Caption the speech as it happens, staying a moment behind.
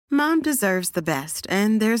Mom deserves the best,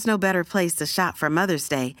 and there's no better place to shop for Mother's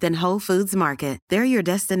Day than Whole Foods Market. They're your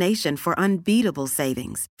destination for unbeatable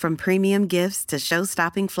savings, from premium gifts to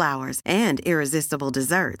show-stopping flowers and irresistible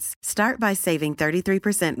desserts. Start by saving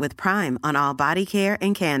 33% with Prime on all body care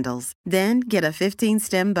and candles. Then get a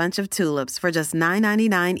 15-stem bunch of tulips for just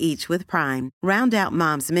 $9.99 each with Prime. Round out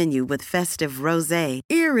Mom's menu with festive rosé,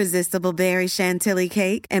 irresistible berry chantilly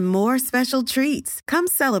cake, and more special treats. Come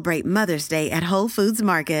celebrate Mother's Day at Whole Foods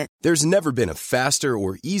Market. There's never been a faster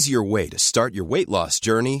or easier way to start your weight loss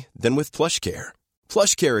journey than with PlushCare.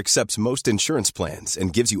 PlushCare accepts most insurance plans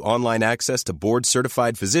and gives you online access to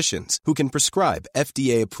board-certified physicians who can prescribe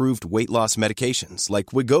FDA-approved weight loss medications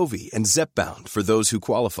like Wegovy and Zepbound for those who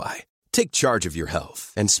qualify. Take charge of your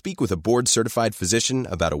health and speak with a board-certified physician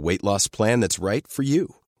about a weight loss plan that's right for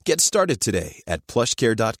you. Get started today at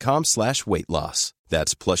plushcare.com/weightloss.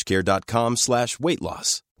 That's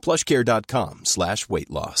plushcare.com/weightloss.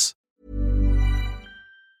 plushcare.com/weightloss.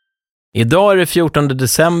 Idag är det 14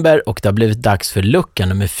 december och det har blivit dags för lucka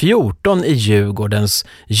nummer 14 i Djurgårdens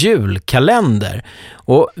julkalender.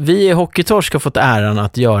 Och vi i Hockeytorsk har fått äran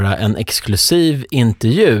att göra en exklusiv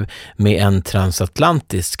intervju med en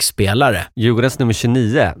transatlantisk spelare. Djurgårdens nummer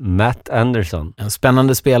 29, Matt Anderson. En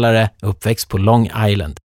spännande spelare, uppväxt på Long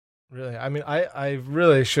Island. Really, I mean, I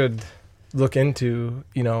really should look into,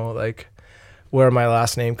 you know, like where my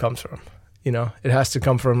last name comes from. You know, it has to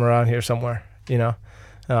come from around here somewhere. You know,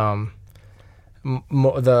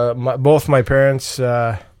 both my parents.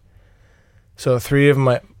 So three of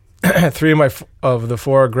the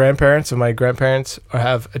four grandparents of my grandparents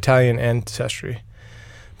have Italian ancestry,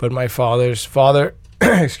 but my father's father,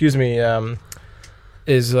 excuse me,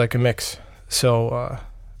 is like a mix. So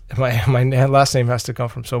my last name has to come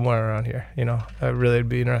from somewhere around here. You know, it'd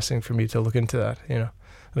be interesting for me to look into that. You know,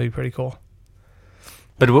 it'd be pretty cool.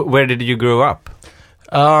 But where did you grow up?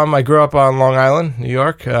 I grew up on Long Island, New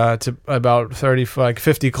York. It's about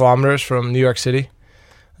 50 kilometers from New York City.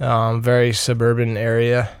 Very suburban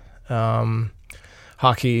area.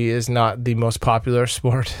 Hockey is not the most popular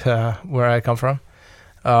sport where I come from,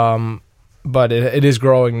 but it is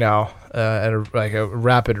growing now at a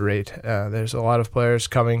rapid rate. There's a lot of players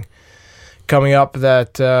coming up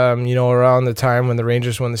that, you know, around the time when the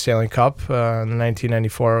Rangers won the Stanley Cup in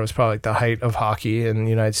 1994, it was probably like the height of hockey in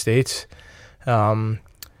the United States. You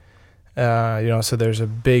know, so there's a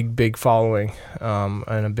big following,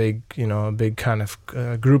 and a big kind of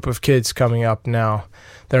group of kids coming up now.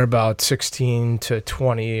 They're about 16 to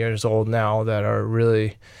 20 years old now that are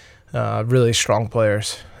really, really strong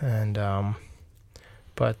players. And, you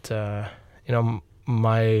know,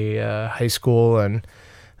 my high school and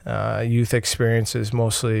youth experience is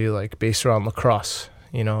mostly like based around lacrosse.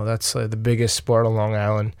 You know, that's the biggest sport on Long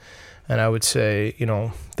Island. And I would say, you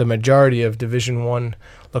know, the majority of Division I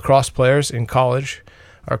lacrosse players in college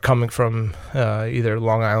are coming from either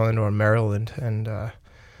Long Island or Maryland. And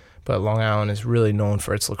but Long Island is really known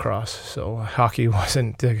for its lacrosse. So hockey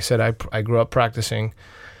wasn't, like I said, I grew up practicing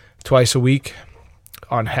twice a week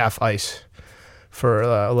on half ice for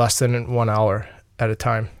less than 1 hour at a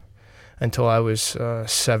time until I was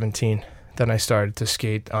 17. Then I started to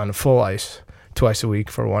skate on full ice twice a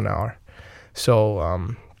week for 1 hour. So,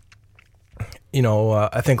 you know,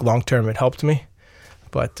 I think long term it helped me,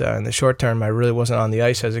 but in the short term I really wasn't on the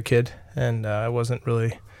ice as a kid, and I wasn't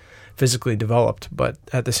really physically developed. But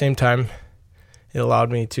at the same time, it allowed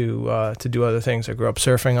me to do other things. I grew up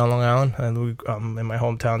surfing on Long Island, and in my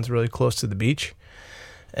hometown is really close to the beach.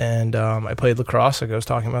 And I played lacrosse, like I was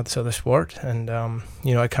talking about this other sport, and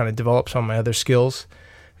you know, I kind of developed some of my other skills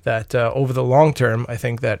that over the long term, I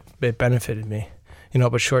think that it benefited me. You know,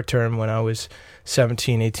 but short term, when I was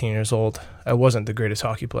 17, 18 years old, I wasn't the greatest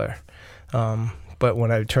hockey player. But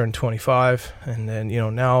when I turned 25, and then, you know,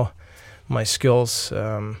 now my skills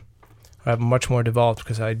have much more developed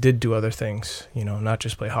because I did do other things, you know, not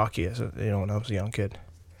just play hockey when I was a young kid.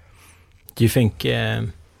 Do you think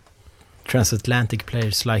transatlantic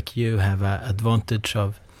players like you have an advantage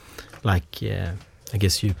of, like, I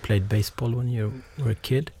guess you played baseball when you were a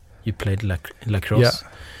kid. You played lacrosse. Yeah.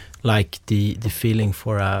 Like the feeling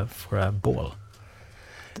for a ball.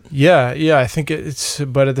 Yeah, I think it's,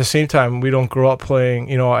 but at the same time, we don't grow up playing,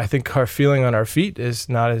 you know, I think our feeling on our feet is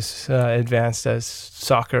not as advanced as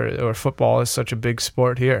soccer or football is such a big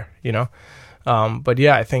sport here, you know. But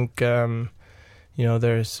yeah, I think, you know,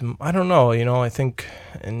 there's, I don't know, you know, I think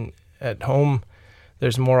at home,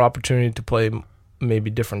 there's more opportunity to play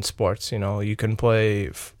maybe different sports, you know. You can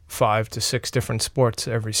play 5 to 6 different sports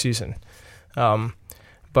every season.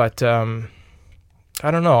 But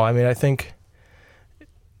I don't know. I mean, I think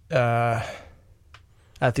at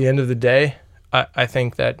the end of the day, I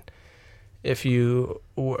think that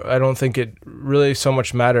I don't think it really so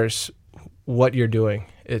much matters what you're doing.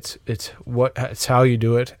 It's how you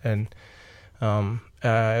do it. And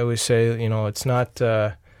I always say, it's not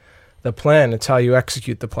the plan, it's how you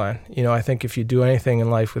execute the plan. I think if you do anything in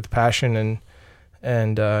life with passion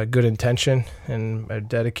and good intention and are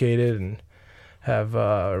dedicated and have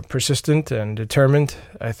persistent and determined,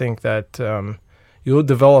 I think that you'll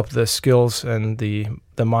develop the skills and the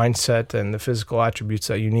mindset and the physical attributes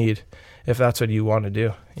that you need if that's what you want to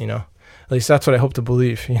do. At least that's what I hope to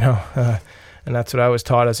believe. And that's what I was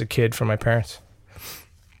taught as a kid from my parents.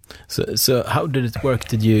 So how did it work?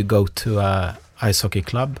 Did you go to a ice hockey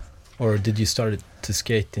club, or did you start to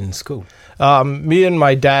skate in school? Me and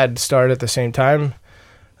my dad started at the same time.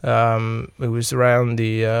 It was around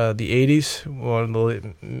the 80s, or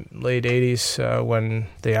the late 80s, when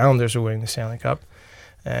the Islanders were winning the Stanley Cup.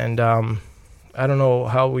 And I don't know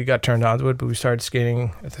how we got turned on to it, but we started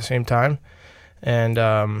skating at the same time. And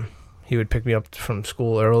he would pick me up from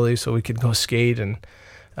school early so we could go skate. And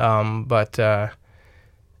but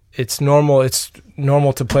it's normal. It's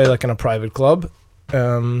normal to play like in a private club.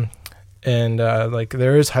 And like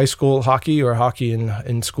there is high school hockey or hockey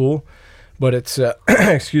in school. But it's,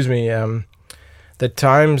 excuse me, the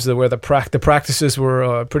times where the practices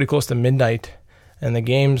were pretty close to midnight, and the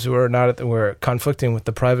games were conflicting with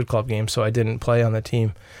the private club games, so I didn't play on the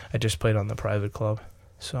team. I just played on the private club.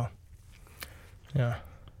 So, yeah.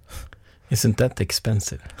 Isn't that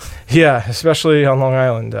expensive? Yeah, especially on Long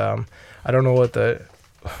Island. I don't know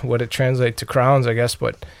what it translates to crowns, I guess,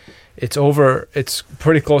 but it's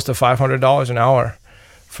pretty close to $500 an hour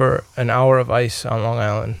for an hour of ice on Long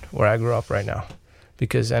Island, where I grew up right now,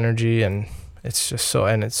 because energy and it's just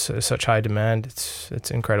it's such high demand.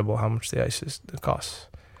 It's incredible how much the ice costs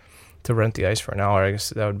to rent the ice for an hour. I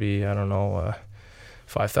guess that would be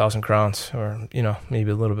 5,000 crowns, or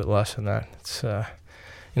maybe a little bit less than that. It's I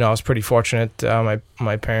was pretty fortunate.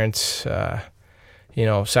 My parents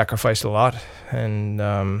sacrificed a lot, and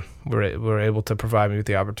were able to provide me with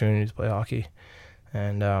the opportunity to play hockey,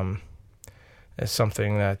 and it's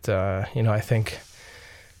something that I think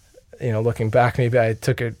looking back, maybe I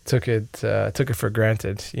took it for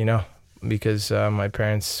granted, because my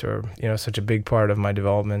parents are such a big part of my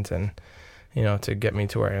development, and to get me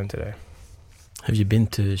to where I am today. Have you been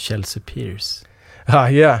to Chelsea Piers?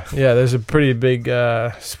 Yeah. There's a pretty big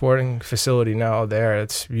sporting facility now there.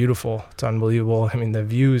 It's beautiful. It's unbelievable. I mean, the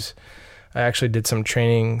views. I actually did some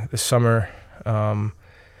training this summer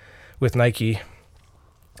with Nike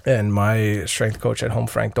and my strength coach at home,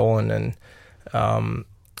 Frank Dolan, and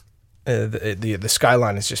the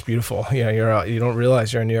skyline is just beautiful. You don't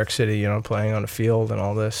realize you're in New York City, playing on a field and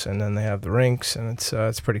all this, and then they have the rinks, and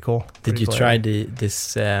it's pretty cool. Did you try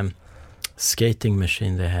this skating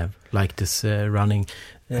machine they have, like this running?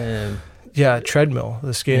 Treadmill,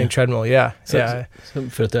 the skating treadmill, Så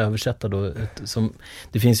för att översätta då,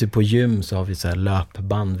 det finns ju på gym, så har vi så här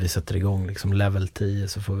löpband, vi sätter igång liksom level 10,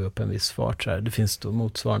 så får vi upp en viss fart så här. Det finns då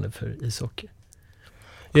motsvarande för ishockey.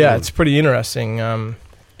 Yeah, it's pretty interesting.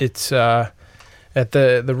 It's at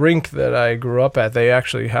the rink that I grew up at, they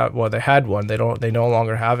actually they had one. They no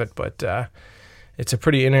longer have it, but it's a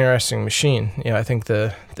pretty interesting machine. I think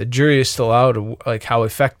the jury is still out of like how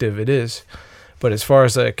effective it is. But as far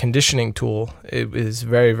as a conditioning tool, it is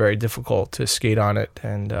very, very difficult to skate on it,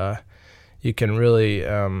 and you can really,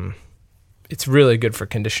 it's really good for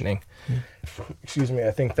conditioning. Excuse me.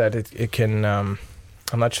 I think that it can.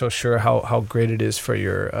 I'm not so sure how great it is for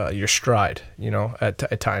your stride.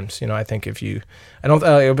 At times. I think if you,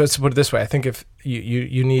 let's put it this way. I think if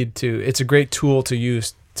you need to, it's a great tool to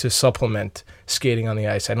use to supplement skating on the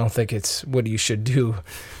ice. I don't think it's what you should do.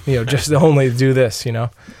 Just only do this.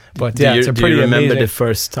 But it's a pretty amazing. Do you remember the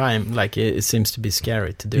first time? Like it seems to be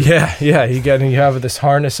scary to do. Yeah. You have this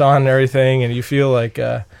harness on and everything, and you feel like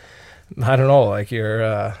I don't know, like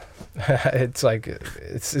you're. It's like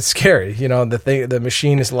it's scary. The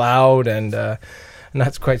machine is loud, and I'm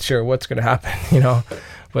not quite sure what's going to happen.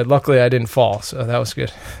 But luckily I didn't fall, so that was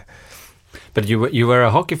good. But you were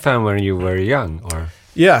a hockey fan when you were young, or?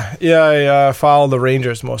 Yeah. I followed the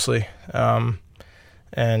Rangers mostly.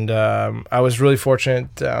 And I was really fortunate.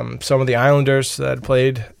 Some of the Islanders that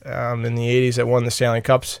played in the 80s that won the Stanley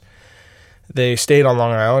Cups, they stayed on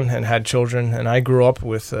Long Island and had children. And I grew up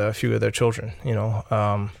with a few of their children.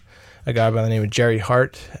 A guy by the name of Jerry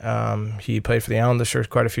Hart. He played for the Islanders for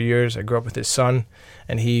quite a few years. I grew up with his son,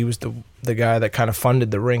 and he was the guy that kind of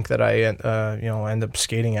funded the rink that I ended up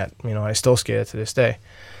skating at. I still skate it to this day.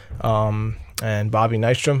 And Bobby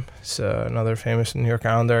Nystrom is another famous New York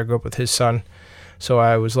Islander. I grew up with his son. So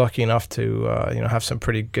I was lucky enough to have some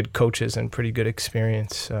pretty good coaches and pretty good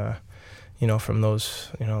experience, from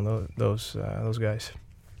those those guys.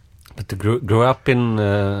 But to grow up in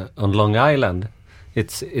on Long Island,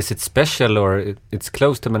 is it special, or it's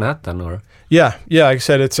close to Manhattan, or? Yeah. Like I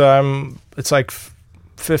said, it's like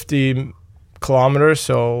 50 kilometers,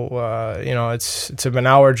 so it's an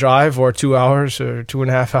hour drive or 2 hours or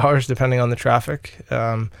 2.5 hours depending on the traffic.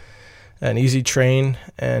 An easy train,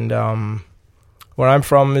 and where I'm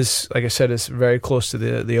from is, like I said, is very close to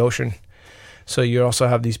the ocean. So you also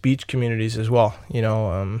have these beach communities as well.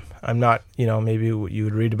 I'm not, maybe you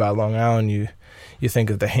would read about Long Island, you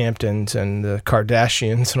think of the Hamptons and the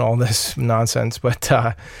Kardashians and all this nonsense, but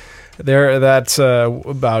that's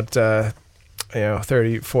about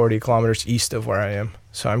 30, 40 kilometers east of where I am.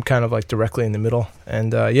 So I'm kind of like directly in the middle.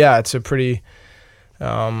 And it's a pretty,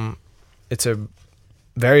 it's a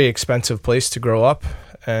very expensive place to grow up.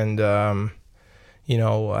 And,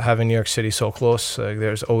 having New York City so close,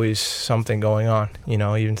 there's always something going on,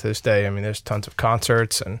 even to this day. I mean, there's tons of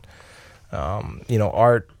concerts and,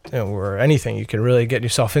 art, or anything you can really get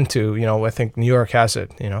yourself into. I think New York has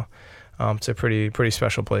it, it's a pretty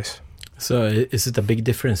special place. So is it a big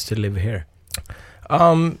difference to live here?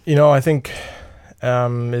 I think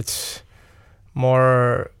it's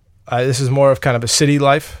more, this is more of kind of a city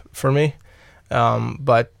life for me.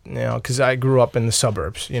 But, because I grew up in the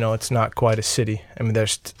suburbs, it's not quite a city. I mean,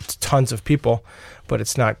 there's tons of people, but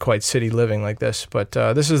it's not quite city living like this. But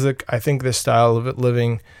I think this style of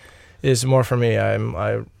living is more for me. At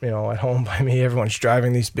home by me, everyone's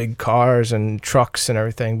driving these big cars and trucks and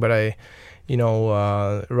everything. But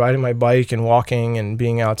riding my bike and walking and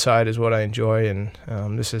being outside is what I enjoy. And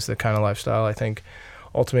this is the kind of lifestyle I think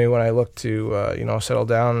ultimately when I look to, settle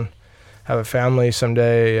down, have a family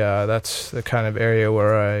someday, that's the kind of area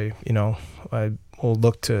where I will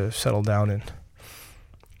look to settle down in.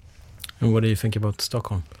 And what do you think about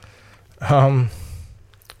Stockholm? I don't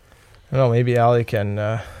know, maybe Ali,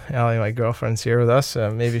 my girlfriend's here with us.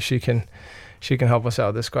 Maybe she can help us out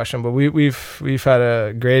with this question. But we've had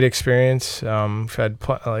a great experience. We've had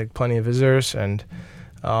plenty of visitors and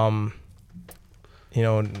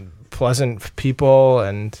pleasant people,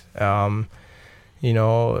 and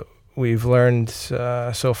we've learned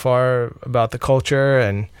so far about the culture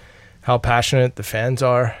and how passionate the fans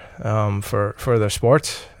are for their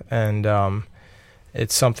sports, and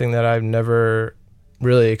it's something that I've never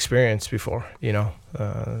really experienced before.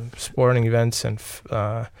 Sporting events and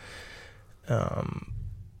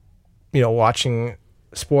watching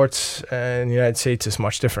sports in the United States is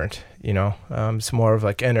much different. It's more of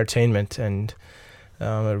like entertainment and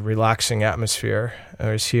a relaxing atmosphere.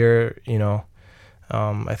 Whereas here,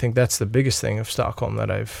 I think that's the biggest thing of Stockholm that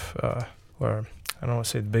or I don't want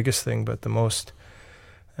to say the biggest thing, but the most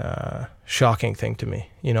shocking thing to me.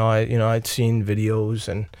 I'd seen videos,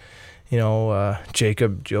 and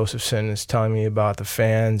Jacob Josephson is telling me about the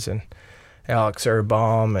fans and Alex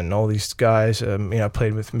Erbaum and all these guys. I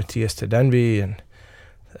played with Matthias Tedenby,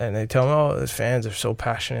 and they tell me, oh, the fans are so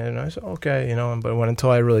passionate, and I said, okay, but until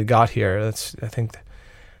I really got here, I think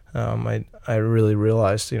I really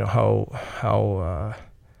realized, how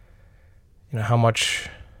much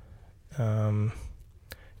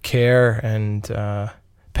care and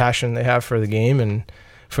passion they have for the game and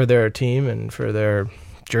for their team and for their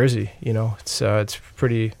jersey. It's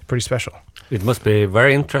pretty special. It must be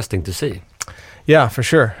very interesting to see. Yeah, for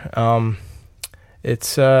sure.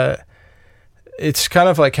 It's kind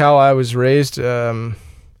of like how I was raised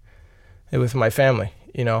with my family.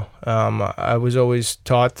 I was always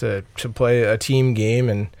taught to play a team game,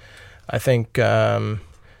 and I think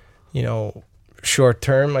short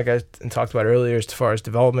term, like I talked about earlier, as far as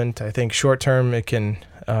development, I think short term it can,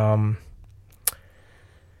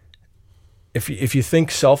 if you think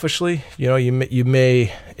selfishly, it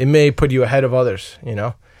may put you ahead of others,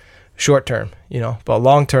 short term, but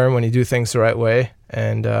long term, when you do things the right way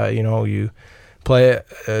and you play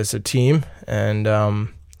as a team, and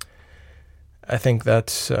I think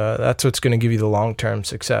that's what's going to give you the long term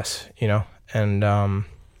success, and I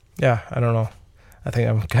don't know. I think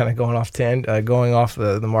I'm kind of going off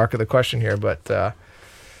the mark of the question here, but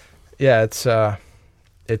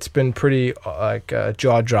it's been pretty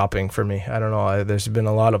jaw dropping for me. I don't know. There's been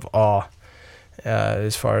a lot of awe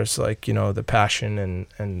as far as the passion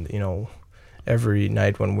and every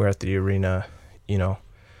night when we're at the arena,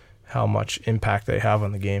 how much impact they have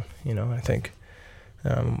on the game. I think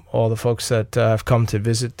all the folks that have come to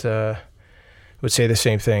visit would say the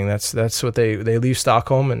same thing. That's what they leave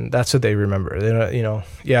Stockholm, and that's what they remember.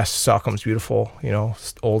 Yes, Stockholm's beautiful,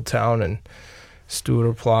 old town and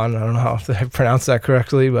Stureplan. I don't know if I pronounced that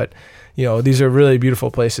correctly, but you know, these are really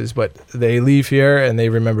beautiful places. But they leave here and they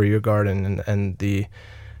remember your garden and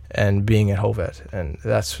being at Hovet, and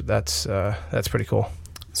that's pretty cool.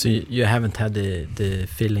 So you haven't had the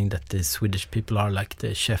feeling that the Swedish people are like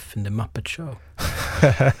the chef in the Muppet Show?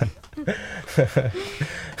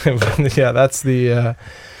 Yeah, that's the.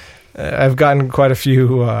 I've gotten quite a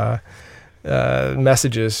few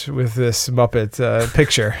messages with this Muppet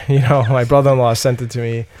picture. You know, my brother-in-law sent it to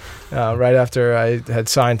me right after I had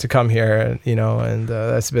signed to come here. You know, and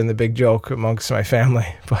that's been the big joke amongst my family.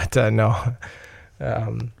 But no.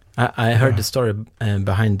 I heard the story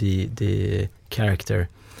behind the character.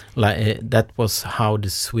 Like that was how the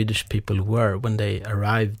Swedish people were when they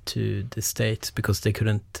arrived to the States, because they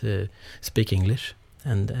couldn't speak English,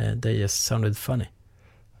 and they just sounded funny.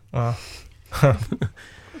 I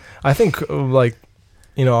think, like,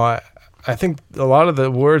 you know, I think a lot of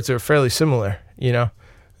the words are fairly similar. You know,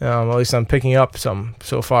 at least I'm picking up some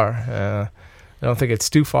so far. I don't think it's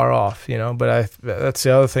too far off. You know, but that's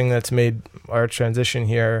the other thing that's made our transition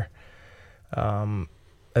here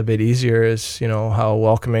a bit easier, is, you know, how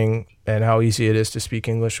welcoming and how easy it is to speak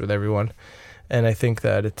English with everyone. And I think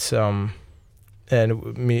that it's and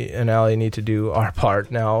me and Ali need to do our part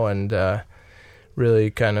now and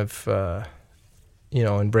really kind of you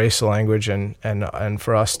know, embrace the language and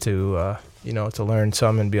for us to you know, to learn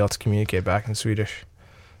some and be able to communicate back in Swedish.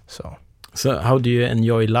 So how do you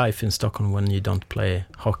enjoy life in Stockholm when you don't play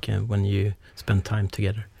hockey and when you spend time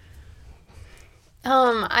together?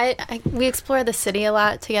 We explore the city a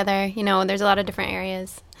lot together. You know, there's a lot of different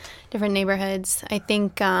areas, different neighborhoods. I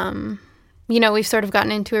think, you know, we've sort of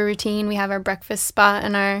gotten into a routine. We have our breakfast spot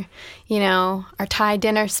and our, you know, our Thai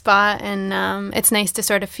dinner spot. And it's nice to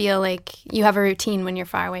sort of feel like you have a routine when you're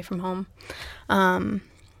far away from home.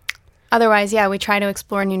 Otherwise, yeah, we try to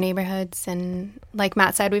explore new neighborhoods. And like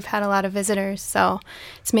Matt said, we've had a lot of visitors. So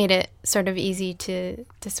it's made it sort of easy to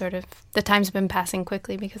sort of, the time's been passing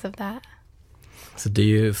quickly because of that. So do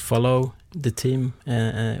you follow the team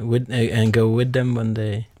and go with them when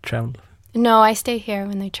they travel? No, I stay here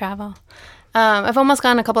when they travel. I've almost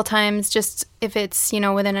gone a couple times, just if it's, you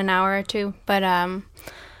know, within an hour or two. But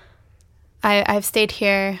I've stayed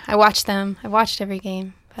here. I watched them. I watched every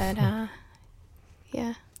game. But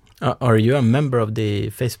yeah. Are you a member of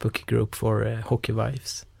the Facebook group for Hockey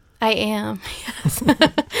Wives? I am. Yes.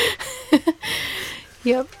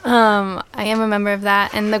 Yep. I am a member of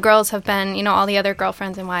that, and the girls have been, you know, all the other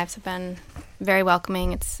girlfriends and wives have been very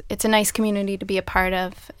welcoming. It's a nice community to be a part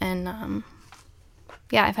of, and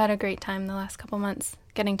yeah, I've had a great time the last couple months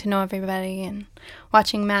getting to know everybody and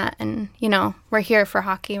watching Matt. And, you know, we're here for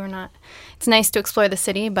hockey. We're not. It's nice to explore the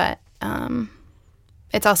city, but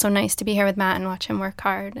it's also nice to be here with Matt and watch him work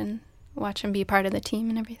hard and watch him be part of the team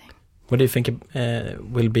and everything. What do you think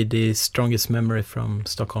will be the strongest memory from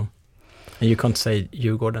Stockholm? And you can't say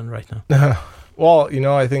Djurgården right now. Well, you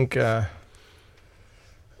know, I think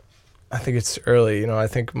it's early. You know, I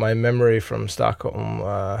think my memory from Stockholm,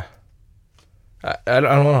 I don't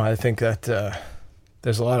know. I think that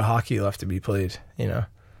there's a lot of hockey left to be played, you know,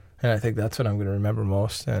 and I think that's what I'm going to remember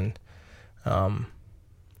most. And,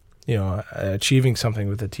 you know, achieving something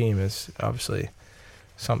with the team is obviously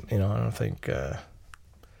you know, I don't think,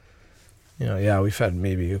 you know, yeah, we've had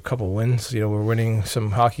maybe a couple wins. You know, we're winning some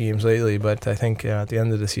hockey games lately, but I think at the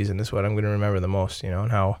end of the season is what I'm going to remember the most. You know,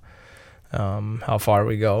 and how far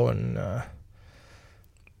we go, and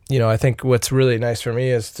you know, I think what's really nice for me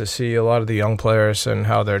is to see a lot of the young players and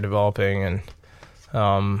how they're developing,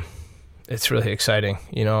 and it's really exciting.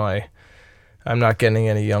 You know, I'm not getting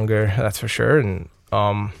any younger, that's for sure, and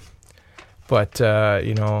but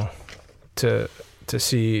you know, to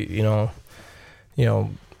see you know.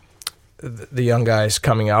 The young guys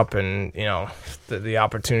coming up, and you know the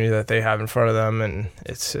opportunity that they have in front of them, and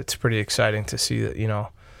it's pretty exciting to see that, you know,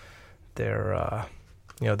 their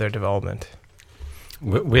development.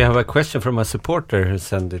 We have a question from a supporter who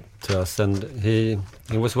sent it to us, and he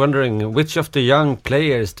was wondering, which of the young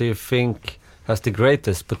players do you think has the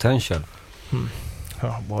greatest potential?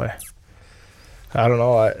 Oh boy, I don't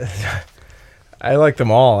know. I like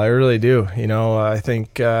them all. I really do. You know, I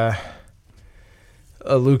think.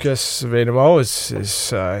 Lucas Vedamo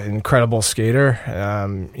is an incredible skater.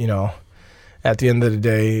 You know, at the end of the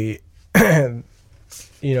day,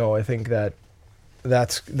 you know, I think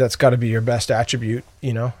that's got to be your best attribute,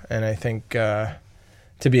 you know. And I think to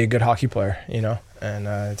be a good hockey player, you know, and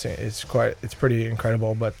it's pretty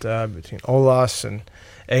incredible. But between Olas and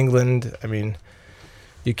England, I mean,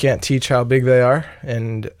 you can't teach how big they are,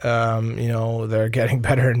 and you know, they're getting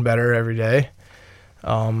better and better every day.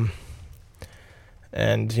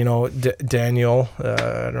 And, you know, Daniel,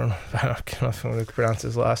 I don't know if I'm going to pronounce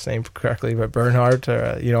his last name correctly, but Bernhardt,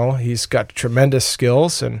 you know, he's got tremendous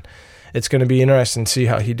skills, and it's going to be interesting to see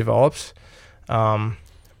how he develops.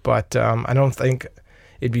 But I don't think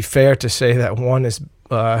it'd be fair to say that one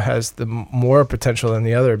has the more potential than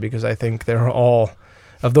the other, because I think they're all,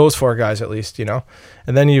 of those four guys at least, you know.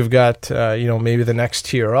 And then you've got, you know, maybe the next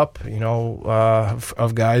tier up, you know,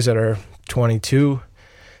 of guys that are 22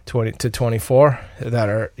 to 24 that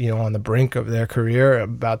are, you know, on the brink of their career,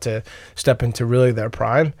 about to step into really their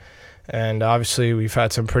prime. And obviously we've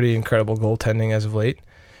had some pretty incredible goaltending as of late.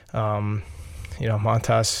 You know,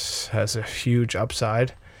 Montas has a huge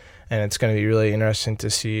upside, and it's going to be really interesting to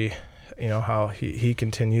see, you know, how he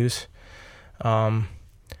continues. But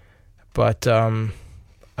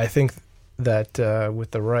I think that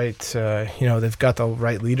with the right, you know, they've got the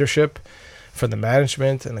right leadership for the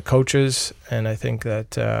management and the coaches, and I think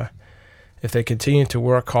that if they continue to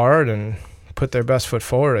work hard and put their best foot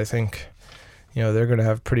forward, I think, you know, they're going to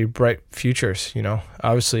have pretty bright futures. You know,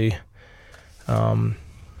 obviously, I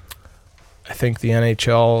think the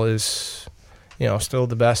NHL is, you know, still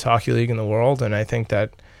the best hockey league in the world, and I think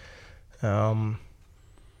that,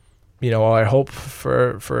 you know, I hope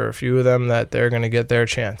for a few of them that they're going to get their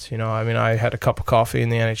chance. You know, I mean, I had a cup of coffee in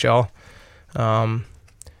the NHL,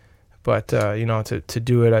 but you know, to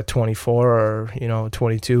do it at 24 or, you know,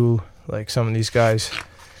 22, like some of these guys,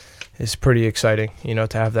 is pretty exciting. You know,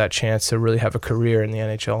 to have that chance to really have a career in the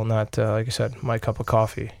NHL, not like I said, my cup of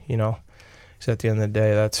coffee. You know. Because at the end of the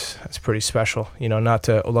day, that's pretty special. You know, not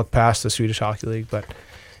to look past the Swedish Hockey League, but,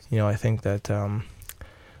 you know, I think that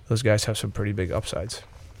those guys have some pretty big upsides.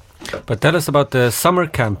 But tell us about the summer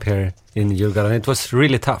camp here in Djurgården. It was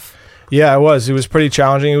really tough. Yeah, it was. It was pretty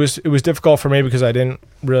challenging. It was difficult for me because I didn't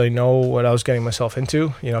really know what I was getting myself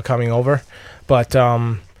into, you know, coming over. But,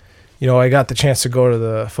 you know, I got the chance to go to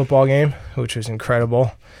the football game, which was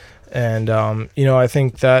incredible. And, you know, I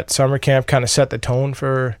think that summer camp kind of set the tone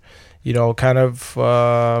for, you know, kind of,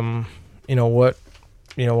 you know, what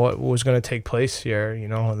was going to take place here, you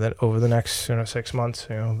know, that over the next, you know, 6 months,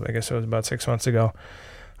 you know, I guess it was about 6 months ago.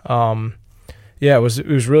 Yeah, it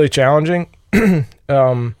was really challenging.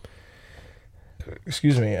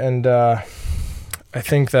 Excuse me. And, I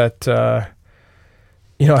think that,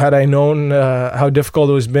 you know, had I known, how difficult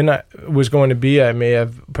it was going to be, I may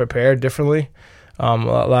have prepared differently.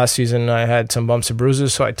 Last season I had some bumps and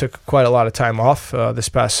bruises, so I took quite a lot of time off this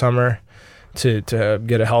past summer to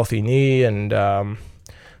get a healthy knee, and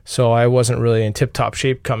so I wasn't really in tip-top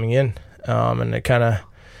shape coming in, and I kind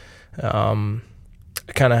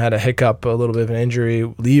of had a hiccup, a little bit of an injury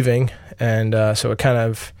leaving, and so it kind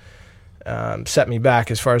of set me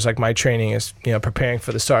back as far as like my training is, you know, preparing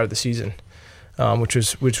for the start of the season, which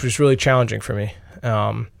was really challenging for me,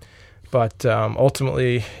 but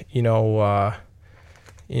ultimately, you know,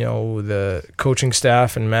 the coaching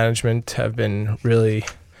staff and management have been really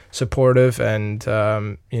supportive, and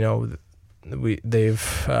you know,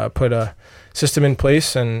 they've put a system in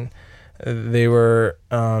place, and they were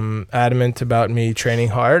adamant about me training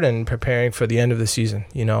hard and preparing for the end of the season.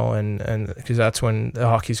 You know, and because that's when the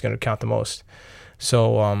hockey's going to count the most.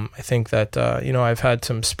 So I think that you know, I've had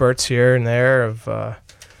some spurts here and there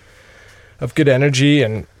of good energy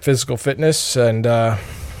and physical fitness, and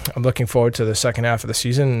I'm looking forward to the second half of the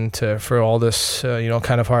season for all this, you know,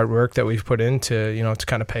 kind of hard work that we've put in to, you know, to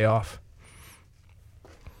kind of pay off.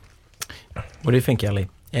 What do you think, Ellie?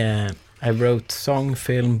 I wrote song,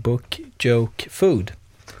 film, book, joke, food.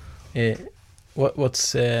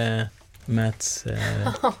 What's Matt's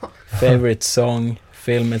favorite song,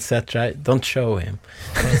 film, etc.? Don't show him.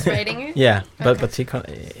 He's writing it? Yeah, okay. but he can't.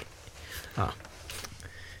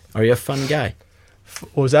 Are you a fun guy?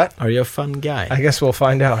 What was that? Are you a fun guy? I guess we'll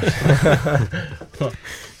find out.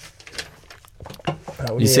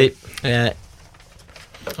 You see,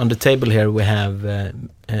 on the table here we have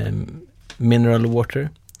mineral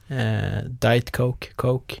water, Diet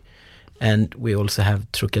Coke, and we also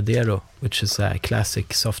have Trocadero, which is a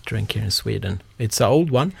classic soft drink here in Sweden. It's an old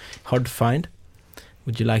one, hard to find.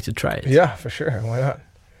 Would you like to try it? Yeah, for sure. Why not?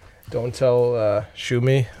 Don't tell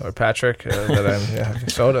Shumi or Patrick that I'm having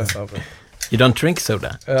soda. You don't drink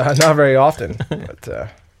soda? Not very often, but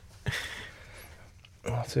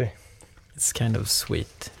let's see. It's kind of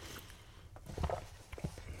sweet.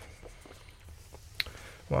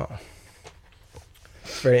 Wow.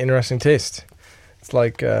 Very interesting taste. It's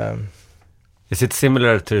like... Is it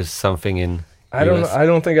similar to something in I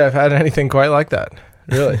don't think I've had anything quite like that,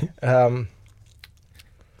 really.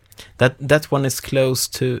 That one is close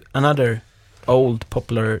to another old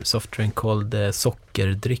popular soft drink called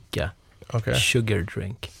sockerdricka. Okay. sugar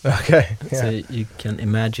drink. Okay. So Yeah. you can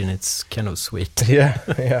imagine it's kind of sweet. Yeah.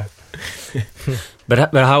 Yeah.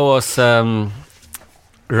 But how was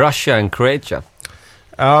Russia and Croatia?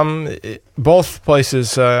 Both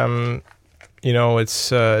places,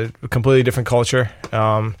 it's a completely different culture.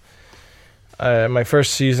 My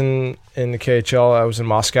first season in the KHL, I was in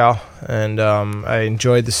Moscow, and I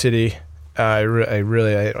enjoyed the city.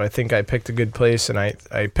 I think I picked a good place, and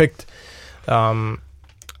I picked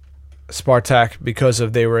Spartak because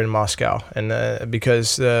they were in Moscow, and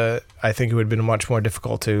because I think it would have been much more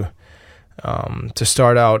difficult to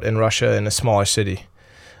start out in Russia in a smaller city.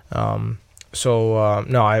 I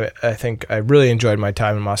think I really enjoyed my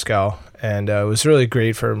time in Moscow, and it was really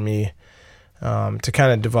great for me to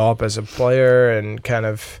kind of develop as a player and kind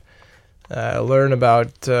of learn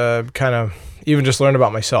about even just learn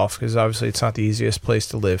about myself, because obviously it's not the easiest place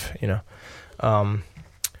to live,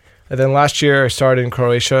 And then last year I started in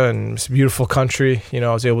Croatia, and it's a beautiful country.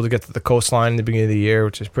 I was able to get to the coastline in the beginning of the year,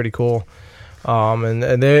 which is pretty cool. And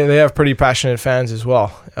they have pretty passionate fans as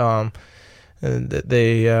well.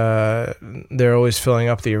 They're always filling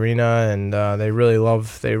up the arena, and they really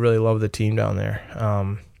love the team down there.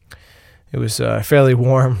 It was fairly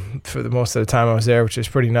warm for the most of the time I was there, which is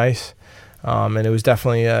pretty nice. And it was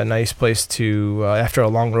definitely a nice place to, after a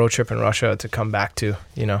long road trip in Russia, to come back to,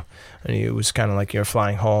 And it was kind of like you're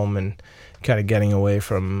flying home and kind of getting away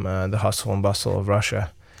from the hustle and bustle of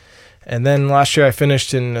Russia. And then last year I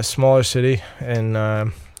finished in a smaller city in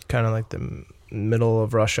kind of like the middle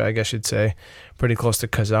of Russia, I guess you'd say, pretty close to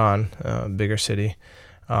Kazan, a bigger city.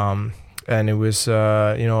 And it was,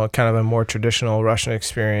 kind of a more traditional Russian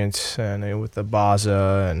experience, and with the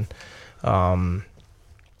baza and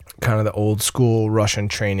kind of the old school Russian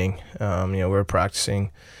training. We were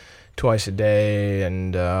practicing twice a day,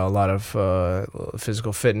 and a lot of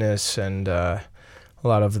physical fitness, and a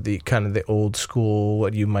lot of the kind of the old school,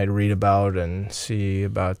 what you might read about and see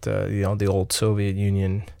about, the old Soviet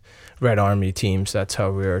Union Red Army teams. That's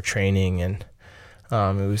how we were training, and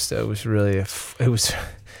it was really a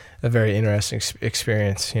very interesting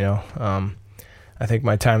experience. I think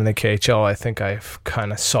my time in the KHL, I think I've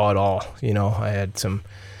kind of saw it all. I had some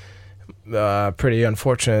pretty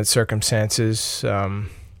unfortunate circumstances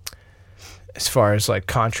as far as like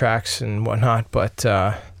contracts and whatnot, but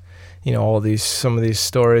some of these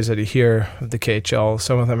stories that you hear of the KHL,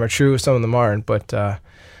 some of them are true, some of them aren't, but I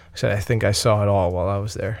think I saw it all while I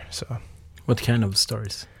was there. So, What kind of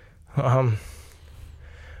stories? Well,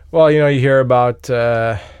 you hear about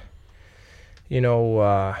how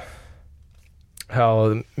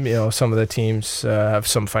some of the teams have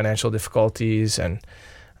some financial difficulties, and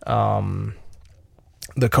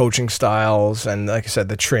the coaching styles, and like I said,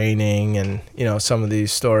 the training, and some of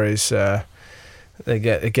these stories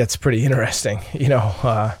it gets pretty interesting,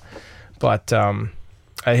 but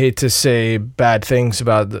I hate to say bad things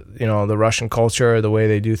about the Russian culture, the way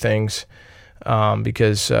they do things,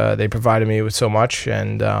 because they provided me with so much,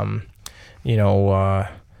 and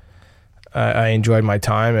I enjoyed my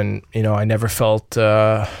time, and I never felt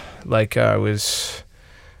like I was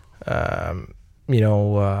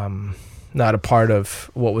not a part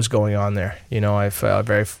of what was going on there. I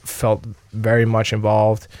felt very much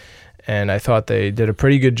involved, and I thought they did a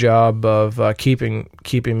pretty good job of keeping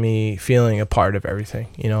me feeling a part of everything.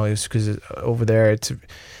 It's because over there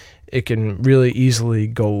it can really easily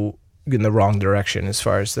go in the wrong direction, as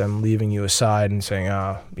far as them leaving you aside and saying,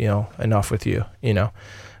 enough with you,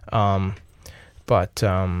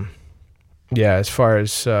 as far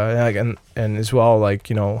as and as well, like,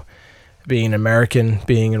 being an American,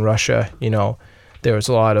 being in Russia, there was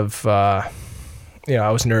a lot of I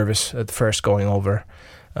was nervous at first going over,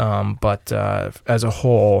 but as a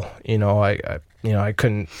whole, I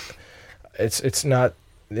couldn't. It's not.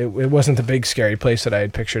 It wasn't the big scary place that I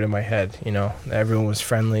had pictured in my head. Everyone was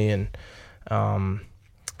friendly, and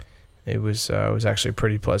it was actually a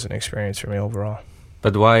pretty pleasant experience for me overall.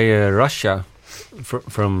 But why Russia?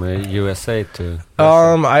 From USA to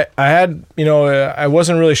Russia? I had, I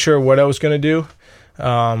wasn't really sure what I was going to do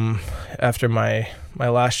after my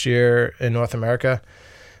last year in North America,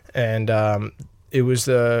 and it was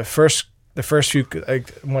the first few,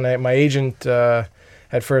 like, when my agent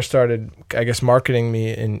had first started, I guess, marketing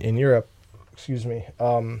me in Europe. Excuse me.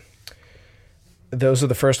 Those are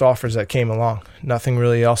the first offers that came along. Nothing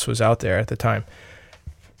really else was out there at the time.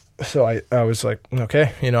 So I was like,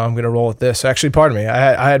 okay, I'm going to roll with this. Actually, pardon me,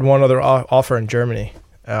 I had one other offer in Germany,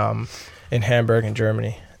 in Hamburg in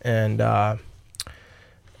Germany. And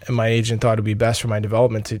my agent thought it would be best for my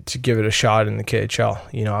development to give it a shot in the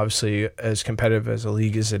KHL. Obviously, as competitive as a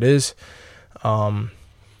league as it is,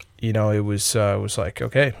 it was like,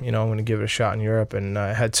 okay, I'm going to give it a shot in Europe. And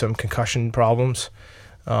I had some concussion problems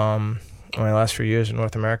in my last few years in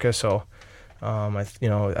North America. So, I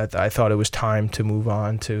thought it was time to move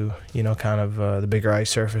on to, kind of the bigger ice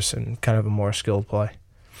surface and kind of a more skilled play.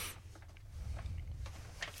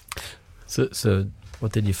 So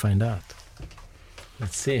what did you find out?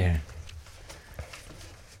 Let's see here.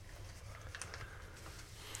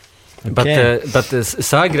 Okay. But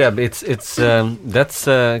Zagreb, it's that's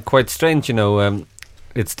quite strange,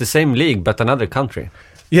 it's the same league but another country.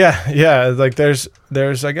 Yeah. Like there's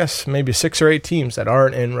I guess maybe 6 or 8 teams that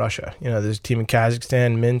aren't in Russia. There's a team in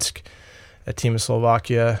Kazakhstan, Minsk, a team in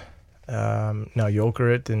Slovakia, now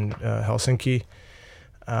Jokerit in Helsinki,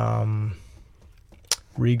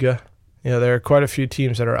 Riga. There are quite a few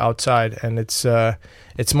teams that are outside, and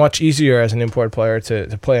it's much easier as an import player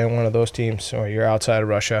to play on one of those teams, or you're outside of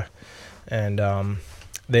Russia, and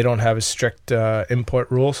they don't have as strict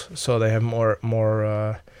import rules, so they have more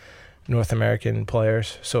North American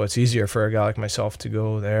players, so it's easier for a guy like myself to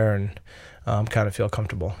go there and kind of feel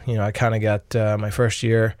comfortable. I kind of got my first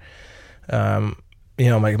year,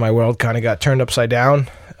 my world kind of got turned upside down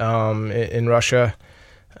in Russia.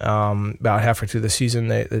 About halfway through the season,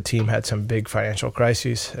 the team had some big financial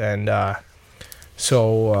crises, and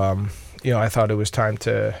so I thought it was time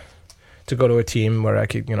to go to a team where I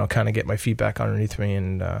could kind of get my feet back underneath me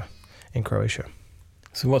in Croatia.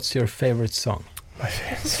 So what's your favorite song? My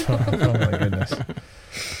favorite song? Oh my goodness,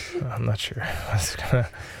 I'm not sure.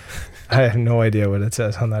 I have no idea what it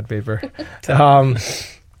says on that paper.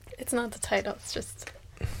 It's not the title, it's just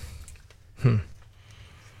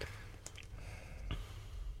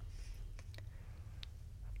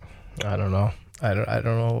I don't know. I don't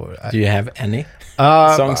know. Do you have any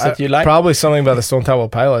songs that you like? Probably something by the Stone Temple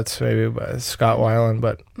Pilots, maybe by Scott Weiland,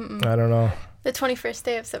 but I don't know. The 21st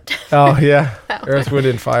day of September. Oh yeah, Earth, Wind,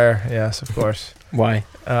 and Fire. Yes, of course. Why?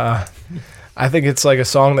 I think it's like a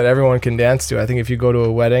song that everyone can dance to. I think if you go to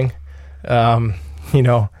a wedding, and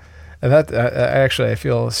that actually I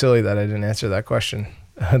feel silly that I didn't answer that question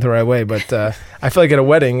the right way, but I feel like at a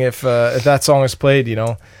wedding, if that song is played,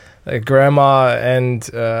 like grandma and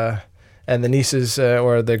the nieces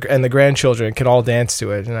or the grandchildren can all dance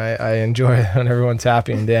to it, and I enjoy it when everyone's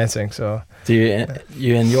happy and dancing. So do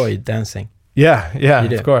you enjoy dancing? Yeah,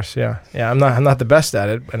 of course, yeah. I'm not the best at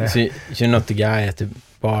it, but so you're not the guy at the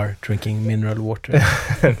bar drinking mineral water.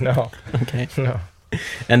 No. Okay. No.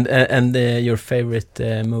 And your favorite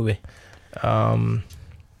movie?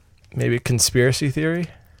 Maybe Conspiracy Theory.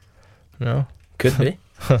 No, could be.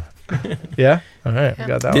 Yeah. All right. Yeah.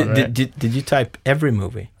 Got that one right. Did you type every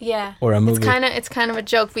movie? Yeah. Or a movie? It's kind of a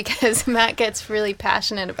joke because Matt gets really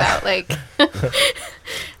passionate about like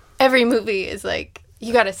every movie is like,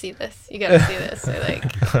 you got to see this. You got to see this. So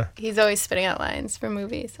like he's always spitting out lines for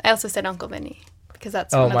movies. I also said Uncle Vinny because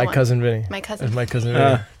that's one of my cousin Vinny. My cousin. My cousin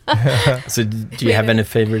Vinny. So do you have any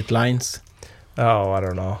favorite lines? Oh, I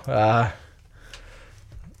don't know.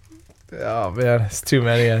 Oh man, it's too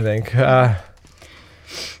many. I think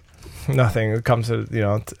nothing that comes to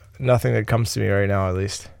nothing that comes to me right now. At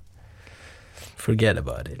least forget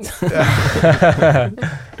about it.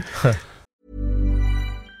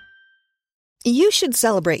 You should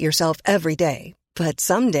celebrate yourself every day, but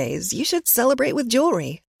some days you should celebrate with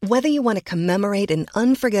jewelry. Whether you want to commemorate an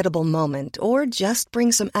unforgettable moment or just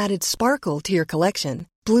bring some added sparkle to your collection,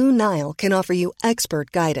 Blue Nile can offer you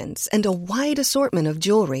expert guidance and a wide assortment of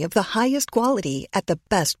jewelry of the highest quality at the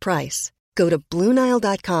best price. Go to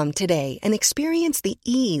BlueNile.com today and experience the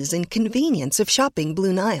ease and convenience of shopping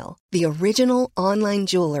Blue Nile, the original online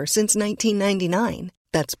jeweler since 1999.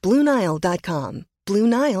 That's BlueNile.com.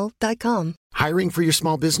 BlueNile.com. Hiring for your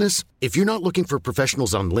small business? If you're not looking for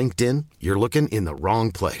professionals on LinkedIn, you're looking in the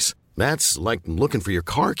wrong place. That's like looking for your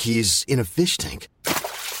car keys in a fish tank.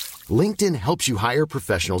 LinkedIn helps you hire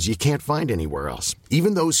professionals you can't find anywhere else,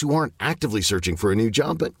 even those who aren't actively searching for a new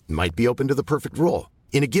job but might be open to the perfect role.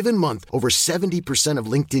 In a given month, over 70% of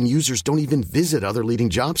LinkedIn users don't even visit other leading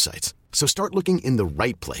job sites. So start looking in the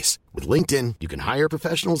right place. With LinkedIn, you can hire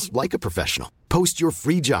professionals like a professional. Post your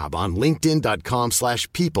free job on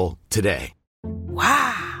linkedin.com/people today.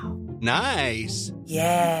 Wow. Nice.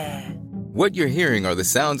 Yeah. What you're hearing are the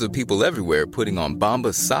sounds of people everywhere putting on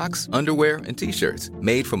Bombas socks, underwear, and T-shirts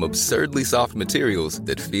made from absurdly soft materials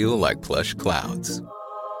that feel like plush clouds.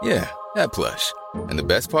 Yeah, that plush. And the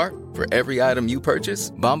best part? For every item you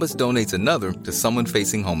purchase, Bombas donates another to someone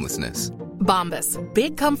facing homelessness. Bombas.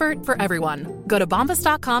 Big comfort for everyone. Go to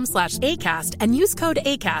bombas.com/ACAST and use code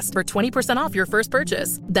ACAST for 20% off your first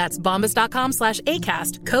purchase. That's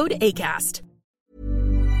bombas.com/ACAST. Code ACAST.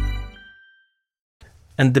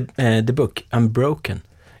 And the book, Unbroken.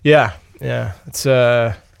 Yeah. It's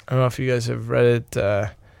I don't know if you guys have read it.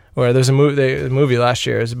 Where there's a movie last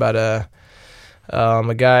year. It was about a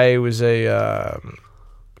guy who was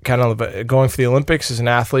kind of going for the Olympics as an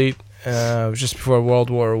athlete. It was just before World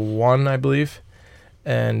War I believe,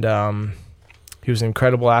 and he was an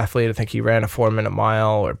incredible athlete. I think he ran a 4-minute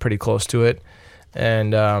mile or pretty close to it,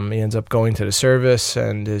 and he ends up going to the service,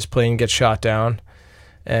 and his plane gets shot down,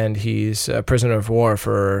 and he's a prisoner of war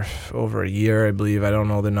for over a year, I believe. I don't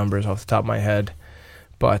know the numbers off the top of my head.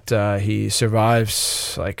 But he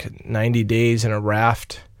survives like 90 days in a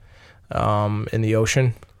raft in the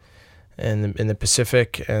ocean, in the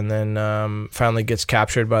Pacific, and then finally gets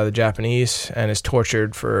captured by the Japanese and is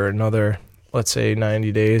tortured for another, let's say,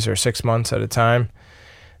 90 days or 6 months at a time.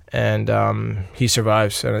 And he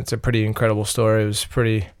survives, and it's a pretty incredible story. It was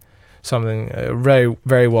a very,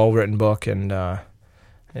 very well written book, and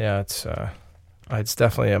it's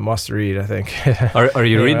definitely a must read, I think. Are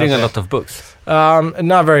you reading a lot of books?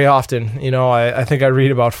 Not very often. I think I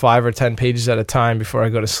read about 5 or 10 pages at a time before I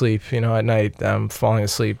go to sleep. At night I'm falling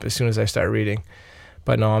asleep as soon as I start reading.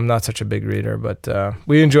 But no, I'm not such a big reader. But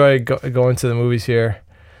we enjoy going to the movies here.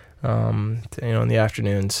 In the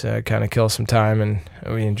afternoons, kind of kill some time, and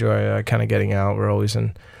we enjoy kind of getting out. We're always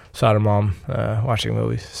in Södermalm watching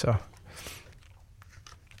movies. So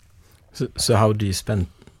how do you spend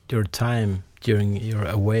your time during your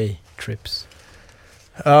away trips?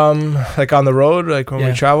 Like on the road, like when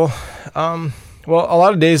we travel? Well, a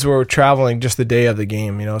lot of days we're traveling just the day of the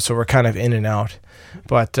game, so we're kind of in and out.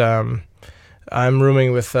 But I'm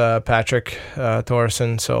rooming with Patrick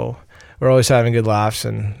Thoresen, so we're always having good laughs,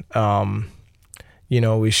 and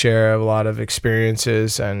we share a lot of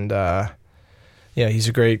experiences, and he's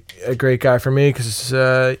a great guy for me because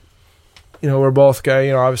we're both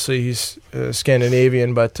obviously he's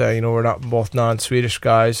Scandinavian, but we're not both non-Swedish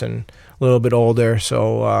guys and a little bit older,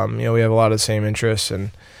 so we have a lot of the same interests,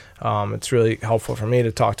 and it's really helpful for me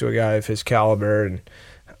to talk to a guy of his caliber, and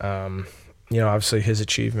obviously his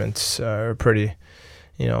achievements are pretty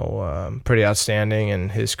outstanding,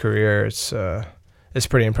 and his career it's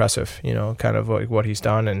pretty impressive, kind of like what he's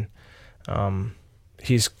done, and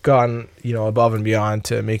he's gone above and beyond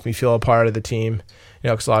to make me feel a part of the team.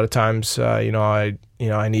 Because a lot of times, I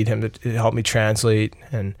need him to help me translate,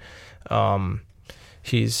 and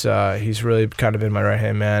he's really kind of been my right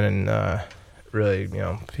hand man, and really,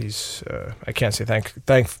 he's I can't say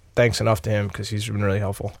thanks enough to him because he's been really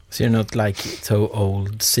helpful. So you're not like so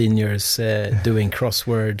old seniors doing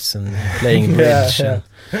crosswords and playing bridge.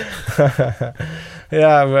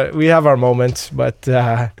 Yeah, but we have our moments, but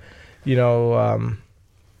I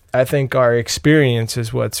think our experience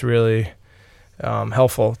is what's really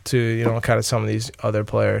helpful to kind of some of these other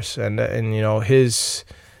players, and him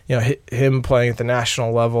playing at the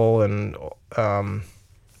national level, and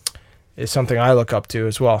is something I look up to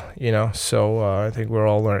as well. So I think we're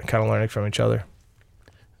all learning from each other.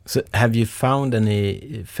 So have you found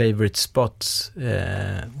any favorite spots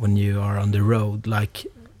when you are on the road? Like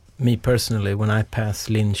me personally, when I pass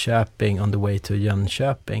Linköping on the way to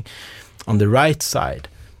Jönköping, on the right side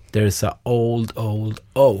there's a old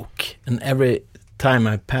oak, and every time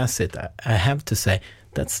I pass it, I have to say,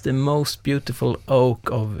 that's the most beautiful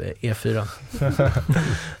oak of E4.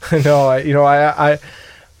 No,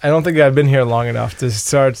 I don't think I've been here long enough to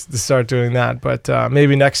start doing that, but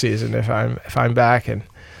maybe next season if I'm back. And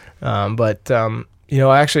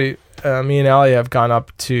actually, me and Ali have gone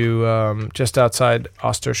up to just outside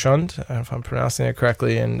Östersund, if I'm pronouncing it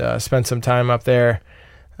correctly, and spent some time up there.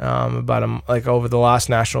 Over the last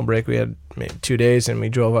national break, we had maybe 2 days, and we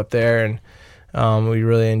drove up there, and we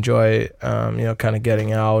really enjoy, kind of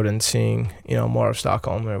getting out and seeing, more of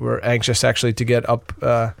Stockholm. We're anxious actually to get up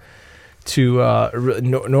to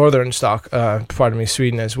northern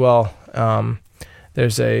Sweden as well.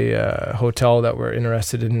 There's a hotel that we're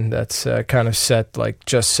interested in that's kind of set like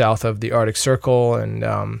just south of the Arctic Circle,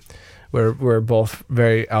 and we're both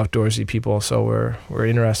very outdoorsy people, so we're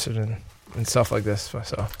interested in stuff like this.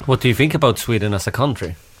 So, what do you think about Sweden as a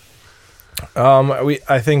country?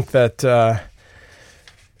 I think that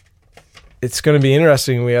it's going to be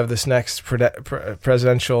interesting. We have this next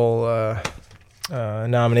presidential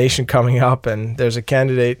nomination coming up, and there's a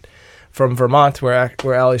candidate from Vermont, where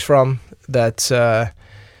Ali's from, that's saying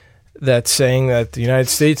that the United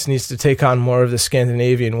States needs to take on more of the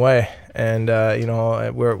Scandinavian way, and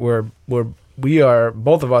we are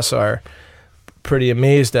both of us are pretty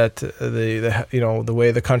amazed at the way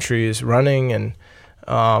the country is running, and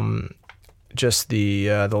just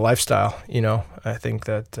the lifestyle. I think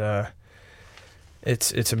that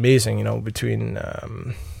it's amazing. Between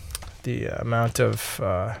the amount of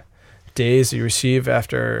days that you receive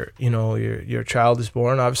after, you know, your child is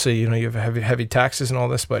born. Obviously, you know, you have heavy taxes and all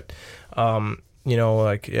this, but, you know,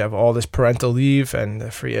 like you have all this parental leave and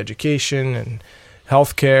the free education and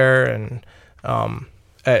healthcare. And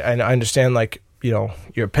I understand, like, you know,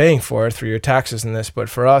 you're paying for it through your taxes and this, but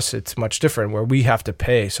for us, it's much different where we have to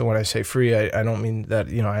pay. So when I say free, I don't mean that,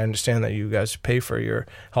 you know, I understand that you guys pay for your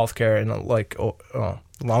healthcare and like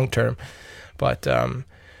long term, but,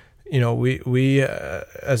 you know, we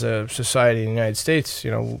as a society in the United States, you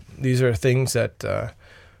know, these are things that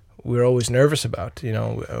we're always nervous about. You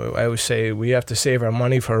know, I always say we have to save our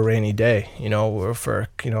money for a rainy day, you know, or for,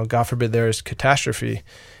 you know, God forbid there is catastrophe.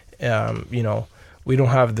 You know, we don't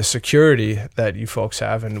have the security that you folks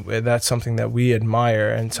have, and that's something that we admire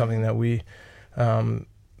and something that we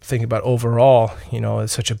think about overall. You know,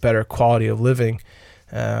 it's such a better quality of living,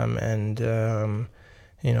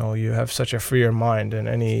 you know, you have such a freer mind, and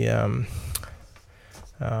any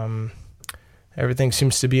everything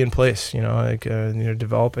seems to be in place. You know, like you're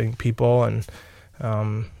developing people, and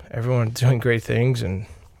everyone's doing great things. And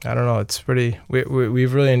I don't know, it's pretty.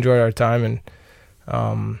 We've really enjoyed our time, and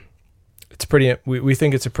it's pretty. We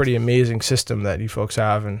think it's a pretty amazing system that you folks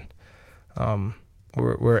have, and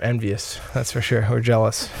we're envious. That's for sure. We're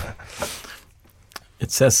jealous. It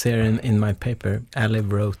says here in my paper, Ali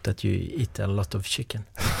wrote that you eat a lot of chicken.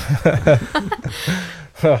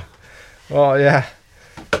 Well, yeah.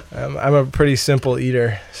 I'm a pretty simple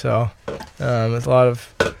eater, so there's a lot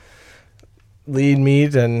of lean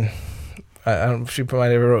meat, and she might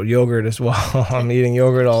have wrote yogurt as well. I'm eating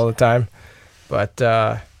yogurt all the time. But,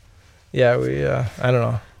 yeah, I don't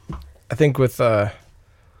know. I think with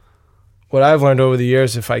what I've learned over the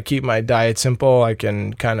years, if I keep my diet simple, I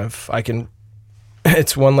can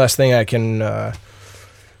it's one less thing I can, let's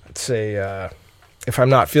say, if I'm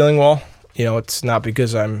not feeling well, you know, it's not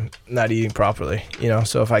because I'm not eating properly, you know.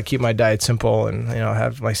 So if I keep my diet simple and, you know,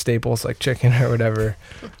 have my staples like chicken or whatever,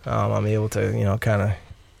 I'm able to, you know, kind of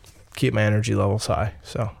keep my energy levels high.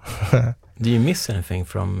 So, do you miss anything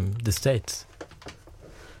from the States?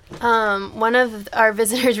 One of our